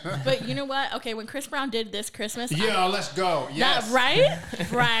there. But you know what? Okay, when Chris Brown did This Christmas, Yeah, let's go. Yes. that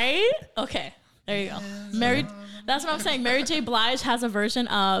right? Right? Okay. There you go. That's what I'm saying. Mary J. Blige has a version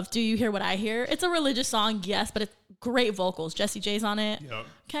of Do You Hear What I Hear? It's a religious song, yes, but it's great vocals. Jessie J's on it. Yep.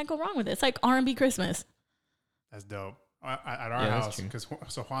 Can't go wrong with it. It's like R&B Christmas. That's dope. At our Yeah, that's house, true. because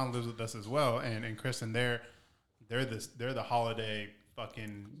so Juan lives with us as well, and Kristen, they're the holiday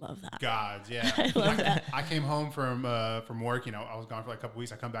fucking Love that. gods. Yeah, I love that. I came home from work. You know, I was gone for like a couple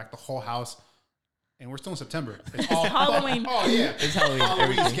weeks. I come back, the whole house, and we're still in September. It's all Halloween. Oh yeah, It's Halloween. Halloween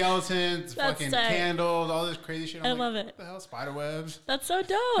Everything. skeletons, That's fucking tight. candles, all this crazy shit. I I'm love like, it. What the hell, spider webs? That's so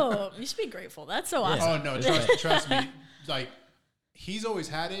dope. You should be grateful. That's so awesome. Oh no, trust me. Like he's always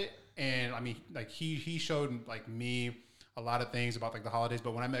had it, and I mean, like he showed like me a lot of things about like the holidays.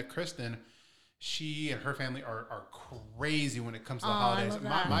 But when I met Kristen, she and her family are crazy when it comes to the I holidays. love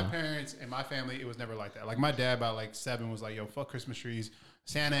My that. parents and my family, it was never like that. Like my dad by like 7 was like, "Yo, fuck Christmas trees.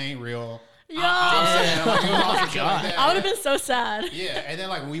 Santa ain't real." Yo, I'm like, it was awesome shit like that. I would have been so sad. Yeah, and then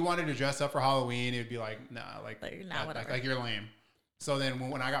like when we wanted to dress up for Halloween, it would be like, nah, whatever. like you're lame. So then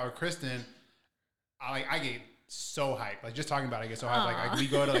when I got with Kristen, I get so hyped. Like just talking about it, I get so hyped. Like we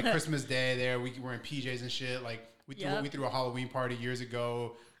go to like Christmas Day there, we're in PJs and shit. Like We threw a Halloween party years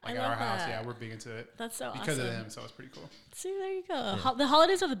ago, like at our house. Yeah, we're big into it. That's so because awesome. of them, so it's pretty cool. See, there you go. Yeah. The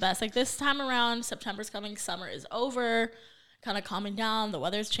holidays are the best. Like this time around, September's coming, summer is over, kind of calming down. The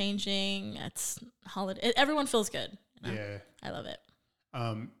weather's changing. It's holiday. Everyone feels good. You know? Yeah, I love it.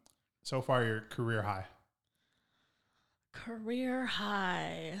 So far, your career high. Career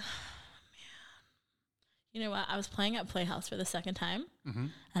high. Man. You know what? I was playing at Playhouse for the second time,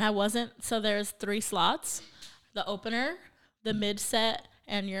 and I wasn't. So there's 3 slots: the opener, the mid set,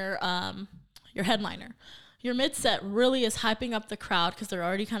 and your headliner. Your mid set really is hyping up the crowd because they're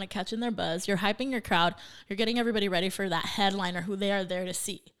already kind of catching their buzz. You're hyping your crowd. You're getting everybody ready for that headliner who they are there to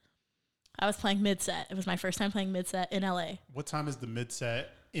see. I was playing mid set. It was my first time playing mid set in LA. What time is the mid set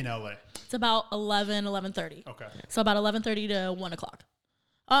in LA? It's about 11:30. Okay. So about 11:30 to 1 o'clock.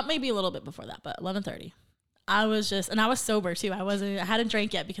 Maybe a little bit before that, but 11:30. I was sober too. I hadn't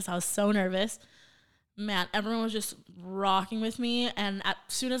drank yet because I was so nervous. Man, everyone was just rocking with me. And as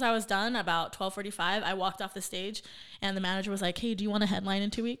soon as I was done, about 12:45, I walked off the stage and the manager was like, "Hey, do you want to headline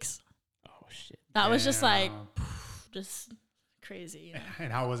in 2 weeks?" Oh shit. That was just like, just crazy. You know?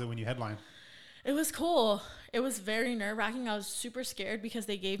 And how was it when you headlined? It was cool. It was very nerve-wracking. I was super scared because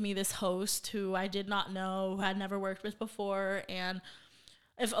they gave me this host who I did not know, who I had never worked with before. And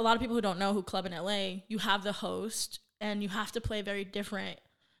if a lot of people who don't know who club in LA, you have the host and you have to play very different.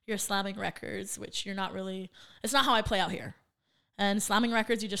 You're slamming records, which you're not really, it's not how I play out here. And slamming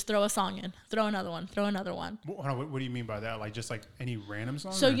records, you just throw a song in, throw another one, throw another one. What do you mean by that? Like just like any random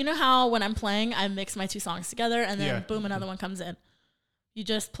song? So you know how when I'm playing, I mix my 2 songs together and then boom, another one comes in. You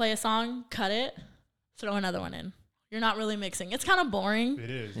just play a song, cut it, throw another one in. You're not really mixing. It's kind of boring. It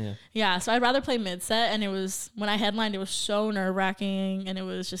is. Yeah, so I'd rather play mid-set, and it was, when I headlined, it was so nerve-wracking, and it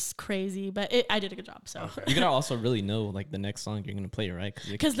was just crazy, but I did a good job, so. Okay. You gotta also really know like the next song you're gonna play, right?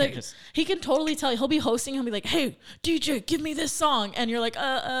 Because he can totally tell. He'll be hosting, he'll be like, "Hey, DJ, give me this song," and you're like,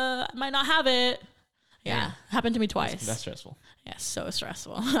 I might not have it. Yeah, happened to me twice. That's stressful. Yeah, so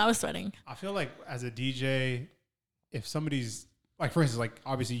stressful. I was sweating. I feel like as a DJ, if somebody's like, for instance, like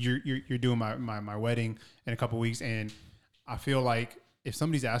obviously you're doing my wedding in a couple weeks, and I feel like if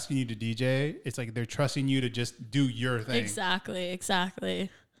somebody's asking you to DJ, it's like they're trusting you to just do your thing. Exactly.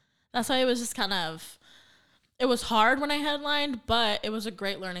 That's why it was just kind of, it was hard when I headlined, but it was a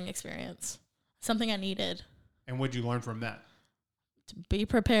great learning experience. Something I needed. And what'd you learn from that? To be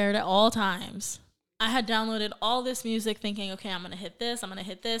prepared at all times. I had downloaded all this music thinking, okay, I'm going to hit this.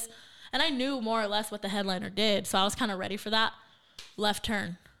 And I knew more or less what the headliner did. So I was kind of ready for that. Left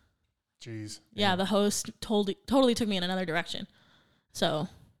turn. Jeez. Yeah, the host totally took me in another direction. So.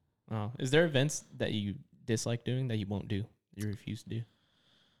 Oh, is there events that you dislike doing that you won't do? You refuse to do?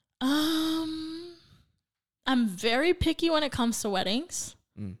 I'm very picky when it comes to weddings.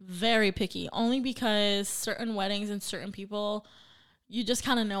 Very picky. Only because certain weddings and certain people, you just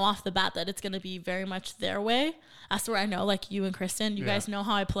kind of know off the bat that it's going to be very much their way. That's where I know, like you and Kristen, you guys know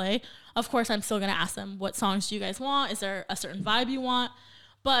how I play. Of course, I'm still going to ask them, what songs do you guys want? Is there a certain vibe you want?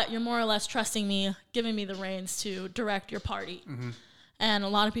 But you're more or less trusting me, giving me the reins to direct your party. And a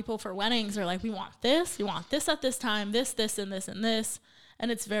lot of people for weddings are like, we want this at this time, this, and this, and this. And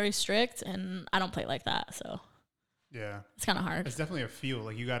it's very strict, and I don't play like that, so. Yeah. It's kind of hard. It's definitely a feel.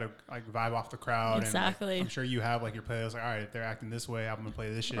 Like you got to like vibe off the crowd. Exactly. And, like, I'm sure you have like your playlist. Like, all right, if they're acting this way, I'm going to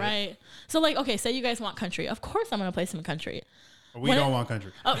play this shit. Right. So like, okay, say you guys want country. Of course I'm going to play some country. We don't want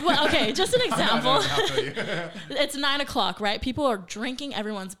country. Well, okay, just an example. I'll tell you. It's 9 o'clock, right? People are drinking.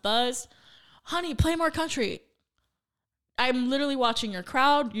 Everyone's buzzed. Honey, play more country. I'm literally watching your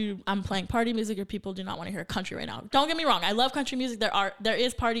crowd. I'm playing party music. Your people do not want to hear country right now. Don't get me wrong. I love country music. There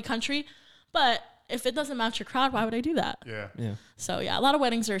is party country, but if it doesn't match your crowd, why would I do that? Yeah. So yeah, a lot of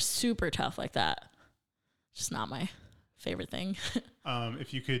weddings are super tough like that. Just not my favorite thing.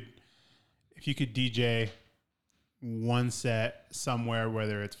 If you could DJ one set somewhere,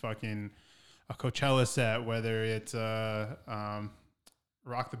 whether it's fucking a Coachella set, whether it's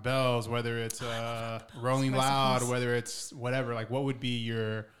Rock the Bells, whether it's Rolling Loud, whether it's whatever, like what would be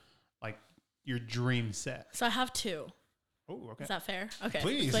your dream set? So I have 2. Oh, okay. Is that fair? Okay.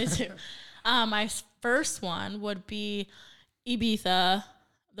 Please. Play 2. My first one would be Ibiza,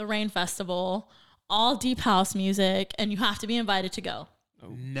 the Rain Festival, all deep house music, and you have to be invited to go.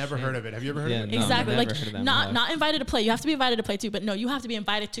 Never heard of it. Have you ever heard of it? No, Exactly. never Like heard of that not invited to play. You have to be invited to play too, but no, you have to be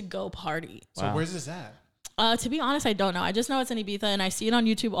invited to go party. So where's this at? To be honest, I don't know. I just know it's in Ibiza, and I see it on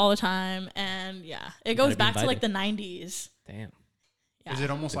YouTube all the time. And yeah, it goes back to like the 90s. Damn. Yeah. Is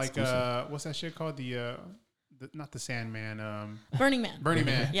it almost It's like what's that shit called? The not the Sandman. Burning Man. Burning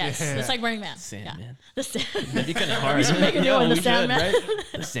Man. Yes, Yeah. it's like Burning Man. Sandman. Yeah. The Sandman. That'd be kind of hard. We should make a new one, the Sandman. Right?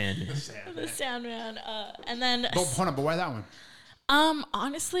 The Sandman. The Sandman. And then. But hold on, but why that one?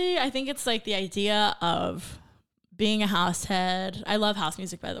 Honestly, I think it's like the idea of being a house head. I love house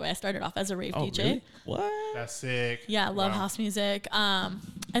music, by the way. I started off as a rave DJ. Really? What? That's sick. Yeah, I love house music. I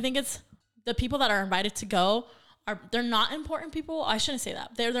think it's the people that are invited to go they're not important people. I shouldn't say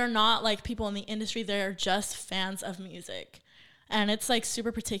that. They're not like people in the industry. They're just fans of music. And it's like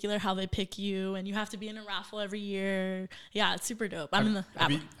super particular how they pick you, and you have to be in a raffle every year. Yeah, it's super dope. I'm in the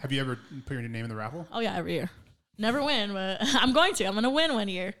raffle. Have you ever put your name in the raffle? Oh yeah, every year. Never win, but I'm going to. I'm going to win one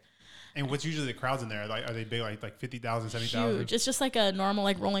year. And what's usually the crowds in there? Like, are they big, like 50,000, 70,000? Huge. It's just like a normal,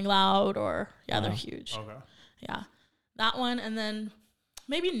 like Rolling Loud, or they're huge. Okay. Yeah, that one, and then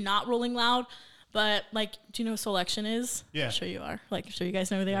maybe not Rolling Loud, but like, do you know what Selection is? Yeah. I'm sure you are. Like, I'm sure you guys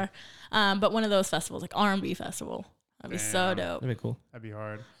know who they are. But one of those festivals, like R&B festival, that'd be so dope. That'd be cool. That'd be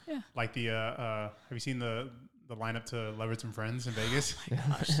hard. Yeah. Like have you seen the lineup to Leverage and Friends in Vegas?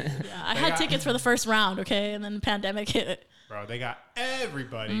 Gosh, yeah, I had tickets for the first round, okay, and then the pandemic hit. Bro, they got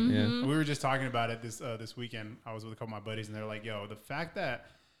everybody. Mm-hmm. Yeah. We were just talking about it this weekend. I was with a couple of my buddies, and they're like, "Yo, the fact that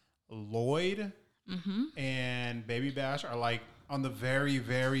Lloyd and Baby Bash are like on the very,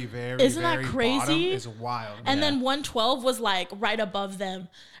 very, very, Isn't very that crazy? bottom is wild." And then 112 was like right above them,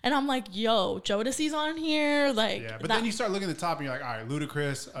 and I'm like, "Yo, Jodeci's on here." Like, yeah, but then you start looking at the top, and you're like, "All right,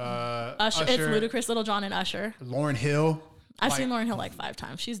 Ludacris, Usher. It's Ludacris, Little John, and Usher. Lauryn Hill." I've seen Lauryn Hill like 5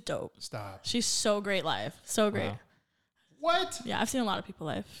 times. She's dope. Stop. She's so great live. So great. Wow. What? Yeah, I've seen a lot of people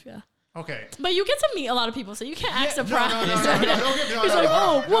live. Yeah. Okay. But you get to meet a lot of people, so you can't act surprised. No, don't get me wrong. He's like,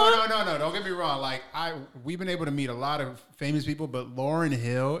 "Oh, what?" No, don't get me wrong. Like we've been able to meet a lot of famous people, but Lauryn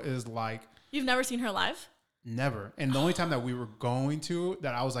Hill is like You've never seen her live? never. And the only time that we were going to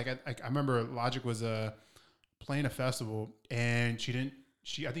that I was like, I remember Logic was playing a festival, and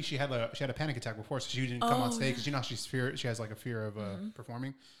I think she had a panic attack before, so she didn't come on stage because she has like a fear of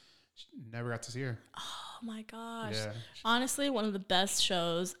performing. She never got to see her. Oh my gosh. Yeah. Honestly, one of the best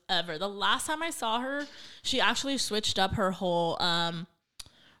shows ever. The last time I saw her, she actually switched up her whole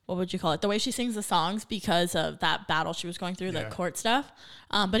what would you call it? The way she sings the songs because of that battle she was going through, the court stuff.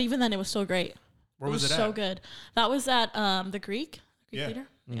 But even then it was still great. Where was it so at? good. That was at the Greek Theater.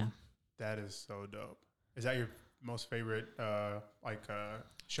 Yeah. That is so dope. Is that your most favorite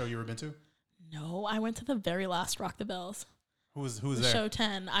show you ever been to? No, I went to the very last Rock the Bells. Who's there? Show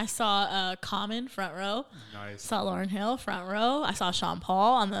 10. I saw Common front row. Nice. Saw Lauryn Hill front row. I saw Sean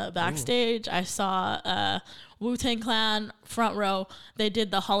Paul on the backstage. I saw Wu-Tang Clan front row. They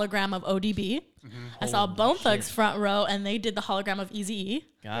did the hologram of ODB. I saw Bone Thugs front row, and they did the hologram of Eazy-E.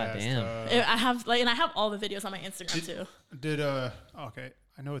 God Yes, damn. I have and I have all the videos on my Instagram too. Okay,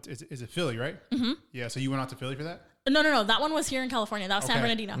 I know is it Philly, right? Mm-hmm. Yeah, so you went out to Philly for that? No. That one was here in California. That was San Okay.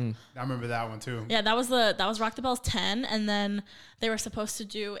 Bernardino. I remember that one too. Yeah, that was Rock the Bells 10, and then they were supposed to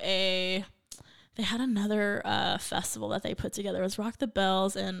do they had another festival that they put together. It was Rock the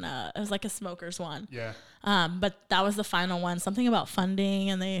Bells, and it was like a smokers one. Yeah. But that was the final one. Something about funding,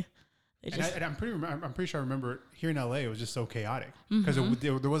 and they just I'm pretty sure I remember here in LA it was just so chaotic because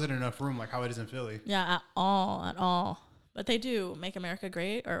there wasn't enough room like how it is in Philly. yeah, at all. But they do Make America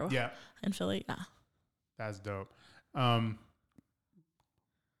Great Yeah, in Philly. Yeah. that's dope.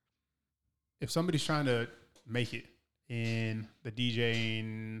 If somebody's trying to make it in the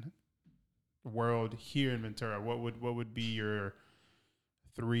DJing world here in Ventura, what would be your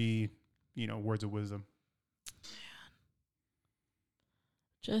 3, words of wisdom?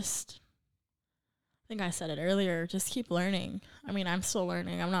 Just, I think I said it earlier, just keep learning. I mean, I'm still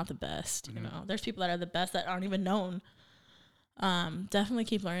learning. I'm not the best, There's people that are the best that aren't even known. Definitely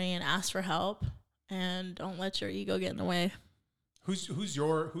keep learning and ask for help, and don't let your ego get in the way. Who's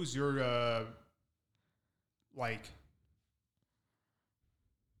your like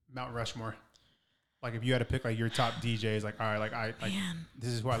Mount Rushmore? Like if you had to pick like your top DJs, like all right, like Man.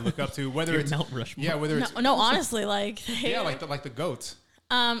 this is who I look up to. Whether Your it's Mount Rushmore. yeah, whether it's No, honestly, like like the goats.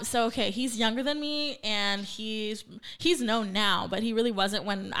 So okay, he's younger than me, and he's known now, but he really wasn't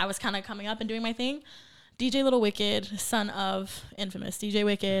when I was kind of coming up and doing my thing. DJ Little Wicked, son of infamous DJ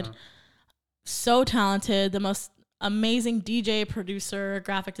Wicked, so talented, the most amazing DJ, producer,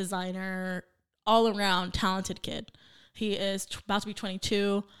 graphic designer, all around talented kid. He is about to be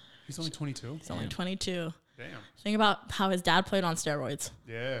 22. He's only 22. He's only 22. Damn. Think about how his dad played on steroids.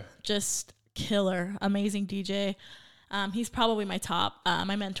 Yeah. Just killer, amazing DJ. He's probably my top,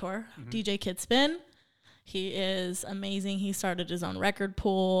 my mentor, DJ Kid Spin. He is amazing. He started his own record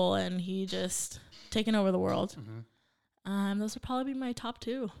pool, and he just taken over the world. Those would probably be my top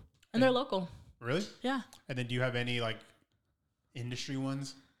 2, and they're local. Really? Yeah. And then do you have any like industry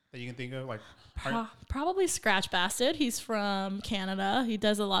ones that you can think of? Like Probably Scratch Bastard. He's from Canada. He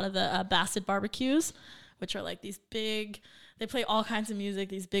does a lot of the Bastard barbecues, which are like these big, they play all kinds of music,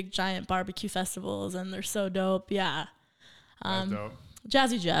 these big giant barbecue festivals, and they're so dope. Yeah. That's dope.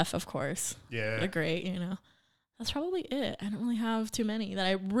 Jazzy Jeff, of course. Yeah. They're great, you know. That's probably it. I don't really have too many that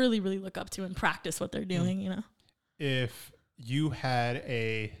I really, really look up to and practice what they're doing, you know. If you had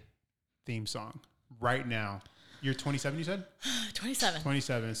a theme song right now, you're 27, you said? 27.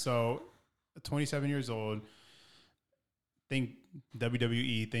 27. So 27 years old, think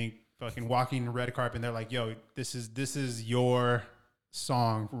WWE, think fucking walking the red carpet, and they're like, yo, this is your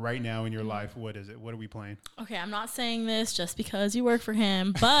song right now in your life. What is it? What are we playing? Okay, I'm not saying this just because you work for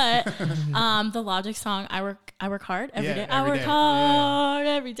him, but the Logic song "I Work Hard Every Day." I work hard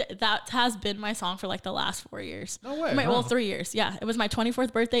every day. That has been my song for like the last 4 years. No way. Well, 3 years. Yeah, it was my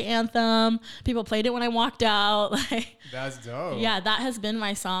 24th birthday anthem. People played it when I walked out. Like, that's dope. yeah, that has been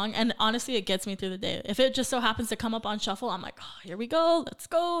my song, and honestly, it gets me through the day. If it just so happens to come up on shuffle, I'm like, oh, here we go, let's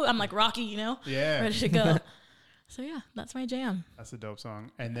go. I'm like Rocky, you know, ready to go. So yeah, that's my jam. That's a dope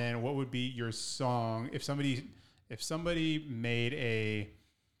song. And then what would be your song if somebody made a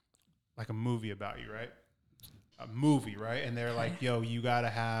movie about you, right? A movie, right? And they're like, yo, you gotta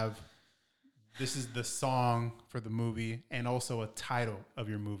have, this is the song for the movie and also a title of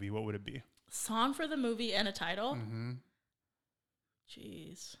your movie. What would it be? Song for the movie and a title? Mm-hmm.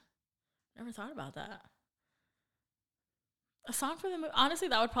 Jeez. Never thought about that. A song for the movie. Honestly,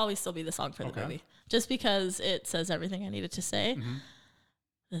 that would probably still be the song for the movie. Just because it says everything I needed to say. Mm-hmm.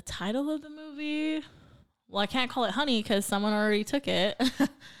 The title of the movie. Well, I can't call it Honey because someone already took it.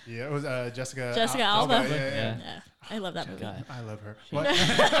 Yeah, it was Jessica Alba. Yeah. I love that movie. I love her.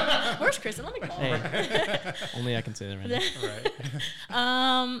 Where's Kristen? Let me call her. Only I can say that right now.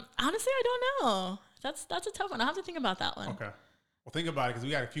 Right. Honestly, I don't know. That's a tough one. I'll have to think about that one. Okay. Well, think about it because we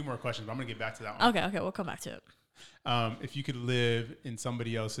got a few more questions, but I'm going to get back to that one. Okay, we'll come back to it. If you could live in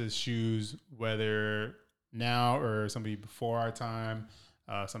somebody else's shoes, whether now or somebody before our time,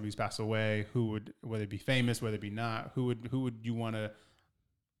 somebody who's passed away, whether it be famous, whether it be not, who would you want to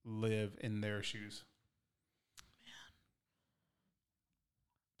live in their shoes?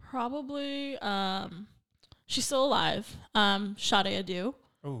 Probably, she's still alive. Sade Adu.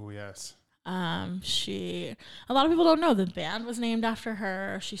 Oh, yes. A lot of people don't know the band was named after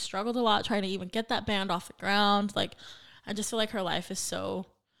her. She struggled a lot trying to even get that band off the ground. Like, I just feel like her life is so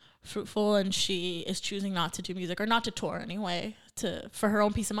fruitful, and she is choosing not to do music or not to tour anyway for her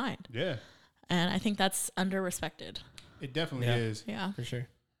own peace of mind. Yeah. And I think that's under-respected. It definitely is. Yeah. For sure.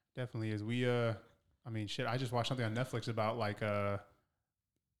 Definitely is. I just watched something on Netflix about like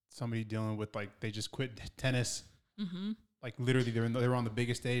somebody dealing with like they just quit tennis. Mm-hmm. Like literally they were on the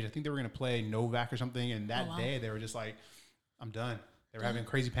biggest stage. I think they were going to play Novak or something. And that day they were just like, I'm done. They were having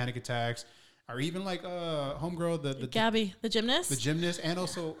crazy panic attacks. Or even like homegirl, the Gabby, the gymnast. The gymnast. And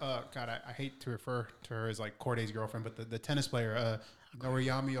also, God, I hate to refer to her as like Corday's girlfriend, but the tennis player,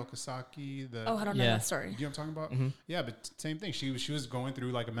 Noriyami Okazaki. I don't know that story. You know what I'm talking about? Mm-hmm. Yeah, but same thing. She was going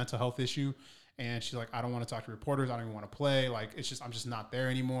through like a mental health issue. And she's like, I don't want to talk to reporters. I don't even want to play. Like, I'm just not there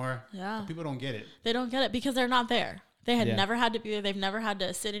anymore. Yeah. But people don't get it. They don't get it because they're not there. They had never had to be there. They've never had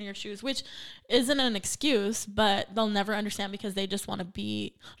to sit in your shoes, which isn't an excuse, but they'll never understand because they just want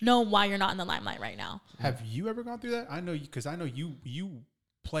to know why you're not in the limelight right now. Have you ever gone through that? I know you, because I know you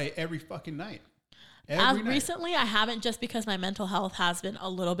play every fucking night. Every night. Recently, I haven't, just because my mental health has been a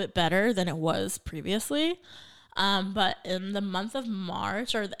little bit better than it was previously. But in the month of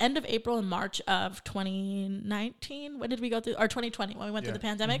March, or the end of April and March of 2019, when did we go through, or 2020, when we went through the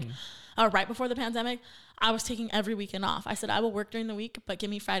pandemic, right before the pandemic, I was taking every weekend off. I said, I will work during the week, but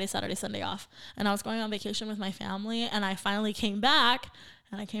give me Friday, Saturday, Sunday off. And I was going on vacation with my family, and I finally came back,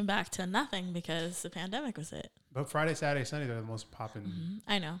 and I came back to nothing because the pandemic was it. But Friday, Saturday, Sunday, they're the most popping.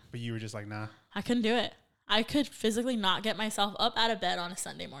 I know. But you were just like, nah. I couldn't do it. I could physically not get myself up out of bed on a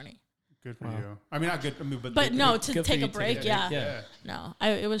Sunday morning. Good for you. I mean, not good. I mean, but no, to take a break, Yeah. No,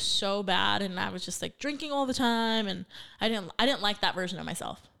 it was so bad, and I was just like drinking all the time, and I didn't like that version of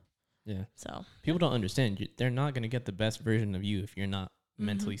myself. Yeah. So people don't understand. They're not going to get the best version of you if you're not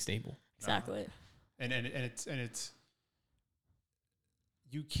mentally stable. Exactly. No. And it's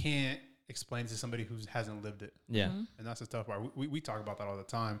you can't explain to somebody who hasn't lived it. Yeah. Mm-hmm. And that's the tough part. We talk about that all the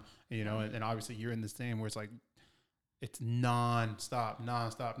time, you know, and obviously you're in this thing where it's like, it's nonstop.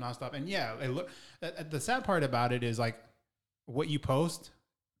 And yeah, the sad part about it is like what you post,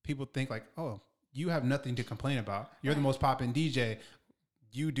 people think like, oh, you have nothing to complain about. You're the most poppin' DJ.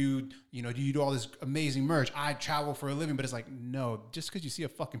 you do all this amazing merch. I travel for a living, but it's like, no, just because you see a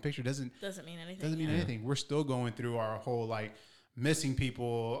fucking picture doesn't mean anything. Doesn't mean anything. We're still going through our whole like missing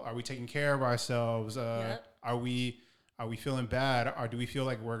people. Are we taking care of ourselves? Are we feeling bad? Or do we feel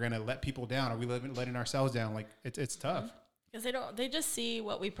like we're gonna let people down? Are we letting ourselves down? Like it's tough. Because they just see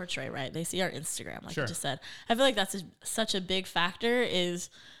what we portray, right? They see our Instagram, like Sure. you just said. I feel like that's such a big factor. Is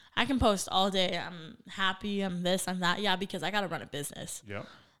I can post all day. I'm happy. I'm this. I'm that. Yeah, because I got to run a business. Yep.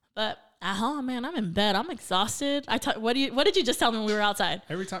 But at home, man, I'm in bed. I'm exhausted. What did you just tell me when we were outside?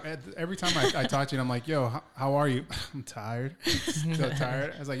 Every time I talk to you, I'm like, yo, how are you? I'm tired. So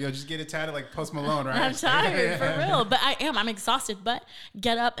tired. I was like, yo, just get it tatted like Post Malone, right? I'm tired for real, but I am. I'm exhausted. But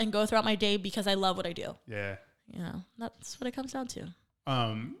get up and go throughout my day because I love what I do. Yeah. You know, that's what it comes down to.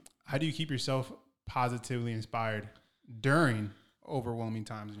 How do you keep yourself positively inspired during overwhelming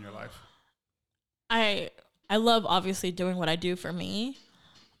times in your life? I love obviously doing what I do for me,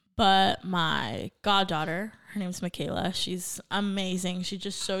 but my goddaughter, her name's Michaela, she's amazing. She's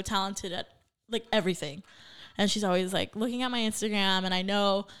just so talented at like everything. And she's always like looking at my Instagram, and I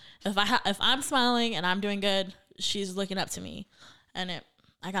know if I'm smiling and I'm doing good, she's looking up to me, and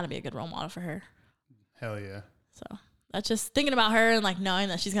I got to be a good role model for her. Hell yeah. So that's just thinking about her and like knowing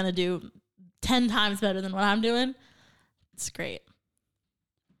that she's going to do 10 times better than what I'm doing. It's great.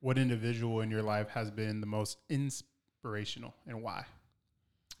 What individual in your life has been the most inspirational and why?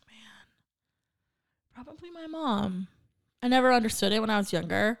 Man, probably my mom. I never understood it when I was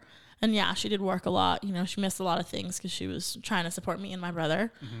younger. And yeah, she did work a lot. You know, she missed a lot of things because she was trying to support me and my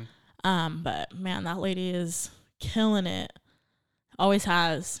brother. Mm-hmm. But man, that lady is killing it. Always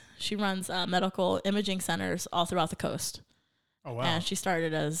has. She runs medical imaging centers all throughout the coast. Oh, wow. And she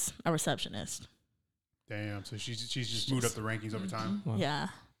started as a receptionist. Damn. So she's just moved up the rankings over time. Wow. Yeah.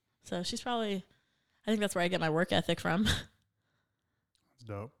 So she's probably, I think that's where I get my work ethic from. That's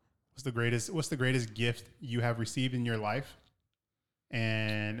dope. What's the greatest gift you have received in your life?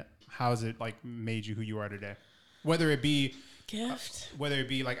 And how has it like made you who you are today? Whether it be gift, whether it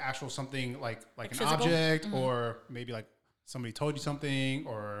be like actual something like an physical object, mm-hmm. or maybe like somebody told you something,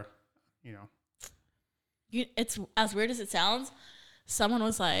 or it's as weird as it sounds. Someone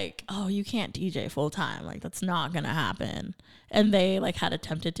was like, "Oh, you can't DJ full time. Like that's not gonna happen." And they like had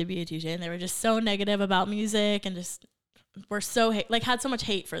attempted to be a DJ, and they were just so negative about music, and just were so had so much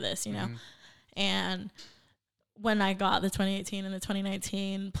hate for this, you know. Mm-hmm. And when I got the 2018 and the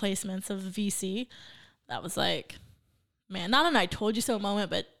 2019 placements of VC, that was like, man, not an "I told you so" moment,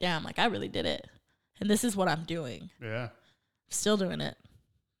 but damn, like I really did it, and this is what I'm doing. Yeah, still doing it.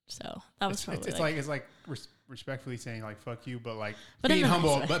 So that was probably it's like respectfully saying like "fuck you," but but being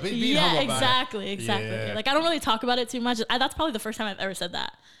humble, but being humble about exactly. Yeah. Like I don't really talk about it too much. That's probably the first time I've ever said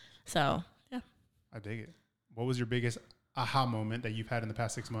that. So yeah, I dig it. What was your biggest aha moment that you've had in the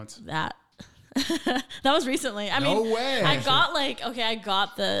past 6 months? That was recently. No way. I got I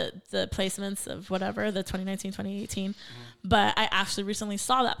got the placements of whatever, the 2019, 2018, but I actually recently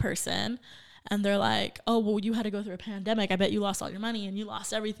saw that person, and they're like, "Oh, well, you had to go through a pandemic. I bet you lost all your money and you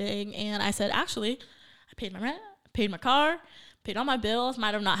lost everything." And I said, "Actually, I paid my rent, paid my car, paid all my bills.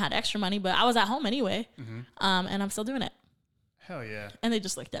 Might have not had extra money, but I was at home anyway, and I'm still doing it." Hell yeah. And they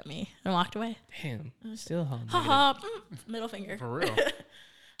just looked at me and walked away. Damn. Still home. Ha middle finger. For real.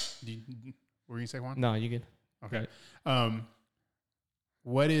 Were you going to say one? No, you good. Okay. Right.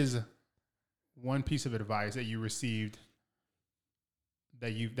 What is one piece of advice that you received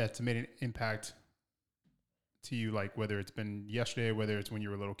that's made an impact to you, like whether it's been yesterday, whether it's when you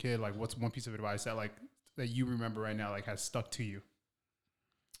were a little kid, like what's one piece of advice that you remember right now, like has stuck to you?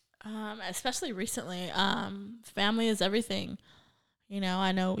 Especially recently, family is everything. You know,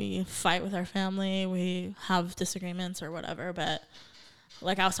 I know we fight with our family, we have disagreements or whatever, but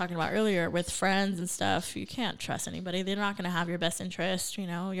like I was talking about earlier with friends and stuff, you can't trust anybody. They're not going to have your best interest. You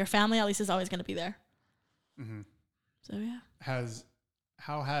know, your family at least is always going to be there. Mm-hmm. So yeah.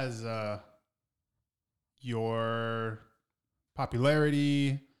 How has your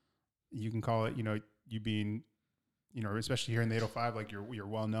popularity, you can call it, you being, especially here in the 805, like you're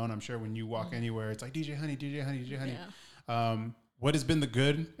well known. I'm sure when you walk anywhere, it's like DJ Honey, DJ Honey, DJ Honey. Yeah. What has been the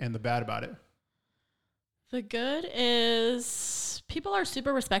good and the bad about it? The good is people are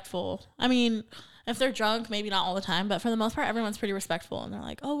super respectful. I mean, if they're drunk, maybe not all the time, but for the most part, everyone's pretty respectful. And they're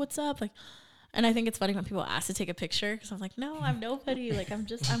like, "Oh, what's up?" Like, and I think it's funny when people ask to take a picture because I'm like, "No, I'm nobody. Like,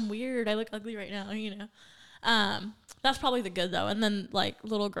 I'm weird. I look ugly right now." That's probably the good though. And then like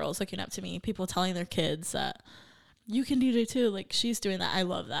little girls looking up to me, people telling their kids that you can DJ too. Like she's doing that. I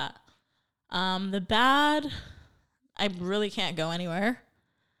love that. The bad, I really can't go anywhere.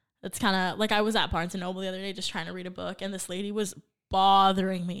 It's kind of like I was at Barnes & Noble the other day just trying to read a book, and this lady was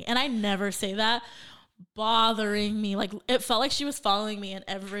bothering me. And I never say that. Bothering me. Like, it felt like she was following me in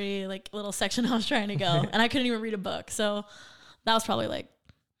every like little section I was trying to go. And I couldn't even read a book. So that was probably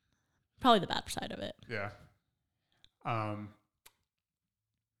the bad side of it. Yeah.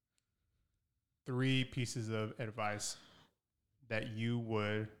 3 pieces of advice that you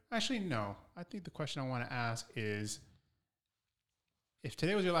would actually no. I think the question I want to ask is, if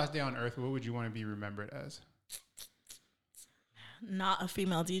today was your last day on earth, what would you want to be remembered as? Not a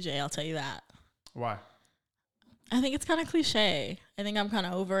female DJ, I'll tell you that. Why? I think it's kind of cliche. I think I'm kind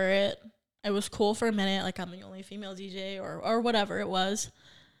of over it. It was cool for a minute, like I'm the only female DJ or whatever it was.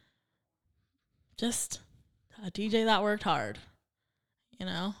 Just a DJ that worked hard, you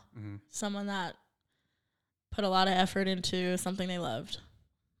know? Mm-hmm. Someone that put a lot of effort into something they loved,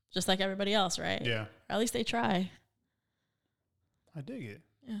 just like everybody else, right? Yeah. Or at least they try. I dig it.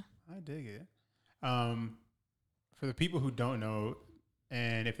 Yeah. I dig it. For the people who don't know,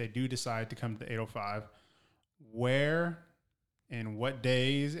 and if they do decide to come to 805, where and what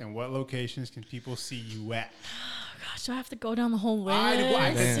days and what locations can people see you at? Gosh, do I have to go down the whole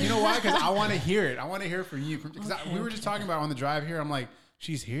list? You know why? Because I want to hear it. I want to hear it from you. We were just talking about on the drive here. I'm like,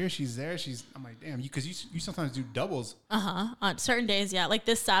 she's here, she's there. I'm like, damn, because you sometimes do doubles. On certain days, yeah. Like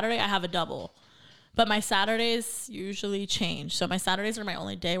this Saturday, I have a double. But my Saturdays usually change. So my Saturdays are my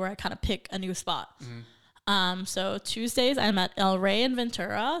only day where I kind of pick a new spot. Mm-hmm. So Tuesdays, I'm at El Rey in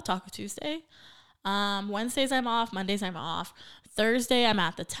Ventura, Taco Tuesday. Wednesdays, I'm off. Mondays, I'm off. Thursday, I'm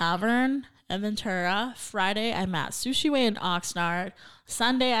at the Tavern in Ventura. Friday, I'm at Sushi Way in Oxnard.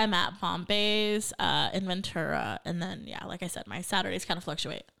 Sunday, I'm at Bombay's in Ventura. And then, yeah, like I said, my Saturdays kind of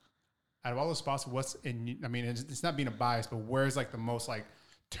fluctuate. Out of all the spots, it's not being a bias, but where's like the most like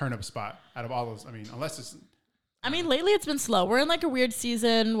turn up spot out of all those? I mean, unless it's... lately it's been slow. We're in like a weird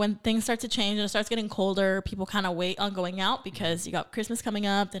season when things start to change and it starts getting colder. People kind of wait on going out because you got Christmas coming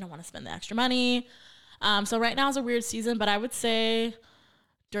up. They don't want to spend the extra money. So right now is a weird season, but I would say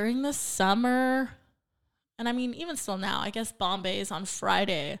during the summer, and I mean, even still now, I guess Bombay's on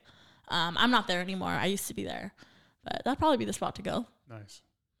Friday. I'm not there anymore. I used to be there, but that'd probably be the spot to go. Nice.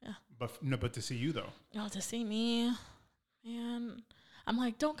 Yeah. But to see you though. Oh, to see me, man. I'm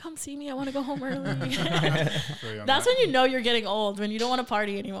like, don't come see me. I want to go home early. That's when you know you're getting old, when you don't want to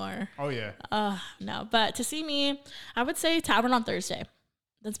party anymore. Oh, yeah. No, but to see me, I would say Tavern on Thursday.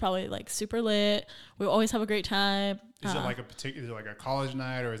 That's probably like super lit. We always have a great time. Is it like a college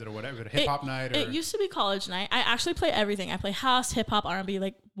night, or is it a whatever? Is it a hip hop night? Or? It used to be college night. I actually play everything. I play house, hip hop, R&B,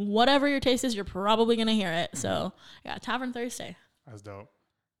 like whatever your taste is, you're probably going to hear it. So yeah, Tavern Thursday. That's dope.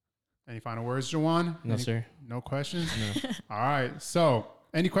 Any final words, Jawan? No, sir. No questions? No. All right. So,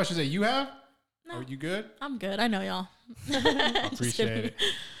 any questions that you have? No. Are you good? I'm good. I know y'all. I appreciate it.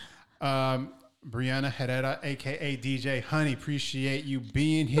 Brianna Herrera, a.k.a. DJ Honey, appreciate you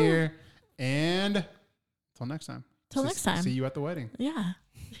being here. And until next time. Next time. See you at the wedding. Yeah.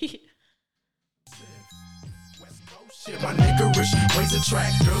 Shit, my niggerish ways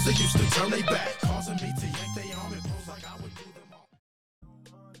attract girls that used to turn they back, causing me to yank they arm and pose like I would do them all.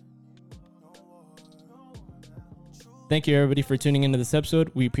 Thank you, everybody, for tuning into this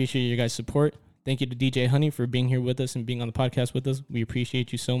episode. We appreciate your guys' support. Thank you to DJ Honey for being here with us and being on the podcast with us. We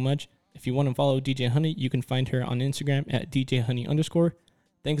appreciate you so much. If you want to follow DJ Honey, you can find her on Instagram at DJHoney_.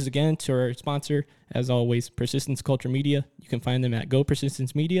 Thanks again to our sponsor, as always, Persistence Culture Media. You can find them at Go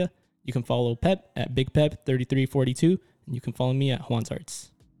Persistence Media. You can follow Pep at Big Pep 3342, and you can follow me at Juan's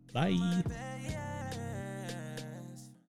Arts. Bye.